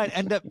 you might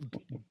end up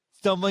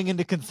stumbling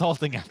into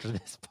consulting after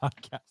this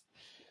podcast.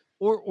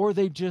 Or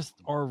they just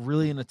are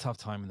really in a tough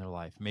time in their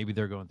life. Maybe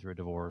they're going through a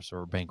divorce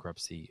or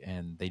bankruptcy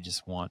and they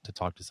just want to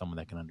talk to someone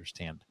that can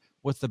understand.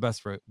 What's the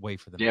best way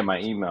for them Yeah, to my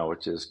reach email,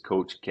 which is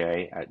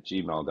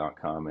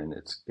coachk@gmail.com, and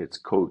it's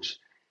coach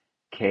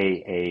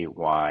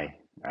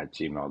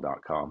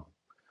KAY@gmail.com.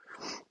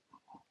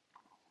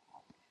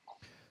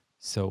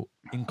 So,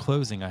 in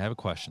closing, I have a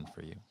question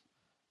for you.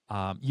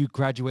 You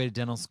graduated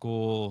dental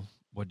school,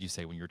 what did you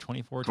say, when you were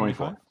 24,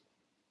 24. 25?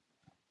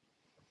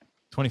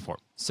 24.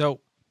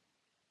 So,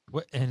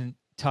 what, and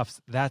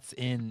Tufts, it's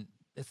in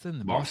the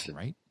Boston, Boston.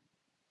 right?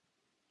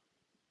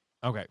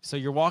 Okay. So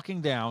you're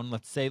walking down,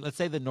 let's say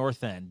the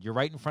north end. You're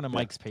right in front of Yeah.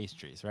 Mike's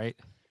Pastries, right?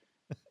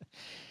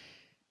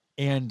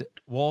 And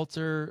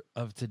Walter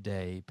of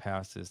today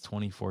passes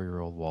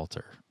 24-year-old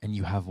Walter, and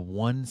you have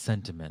one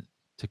sentiment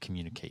to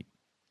communicate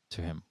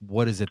to him.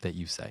 What is it that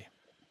you say?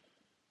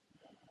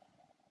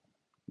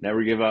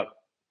 Never give up.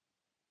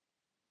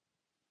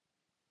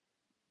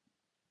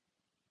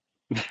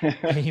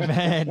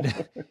 Amen.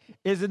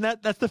 Isn't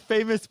that's the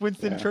famous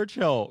Winston Yeah.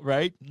 Churchill,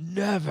 right?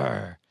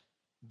 Never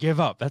give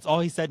up. That's all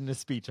he said in his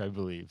speech, I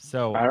believe.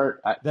 So I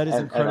heard, that is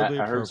incredibly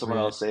I heard someone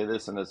appropriate. else say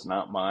this, and it's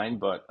not mine,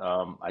 but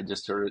I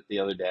just heard it the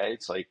other day.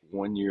 It's like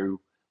when you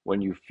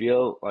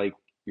feel like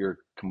you're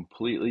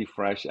completely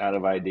fresh out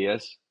of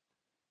ideas,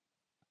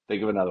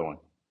 think of another one.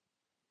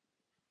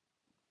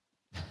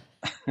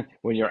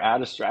 When you're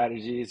out of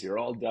strategies, you're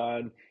all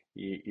done,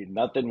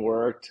 nothing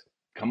worked,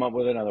 come up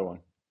with another one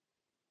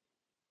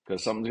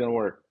because something's going to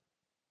work.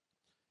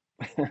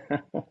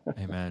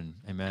 Amen.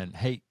 Amen.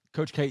 Hey,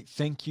 Coach K,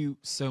 thank you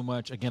so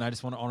much. Again, I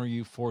just want to honor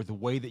you for the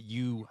way that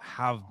you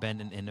have been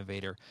an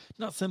innovator,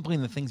 not simply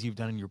in the things you've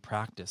done in your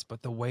practice,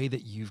 but the way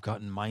that you've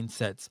gotten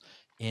mindsets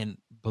and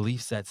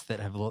belief sets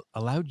that have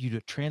allowed you to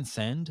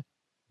transcend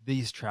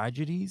these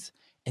tragedies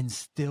and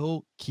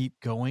still keep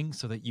going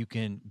so that you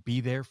can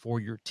be there for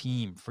your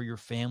team, for your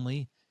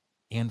family,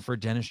 and for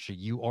dentistry.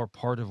 You are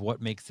part of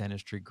what makes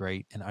dentistry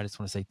great. And I just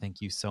want to say thank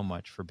you so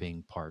much for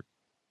being part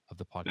of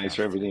the Thanks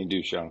for podcast everything today.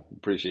 you do, Sean.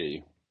 Appreciate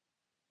you.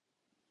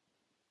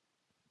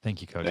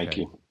 Thank you, Coach Thank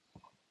K. you.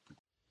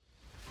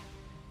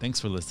 Thanks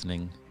for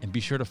listening, and be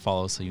sure to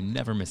follow so you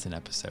never miss an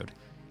episode.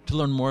 To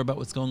learn more about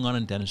what's going on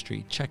in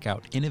dentistry, check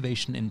out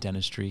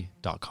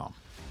innovationindentistry.com.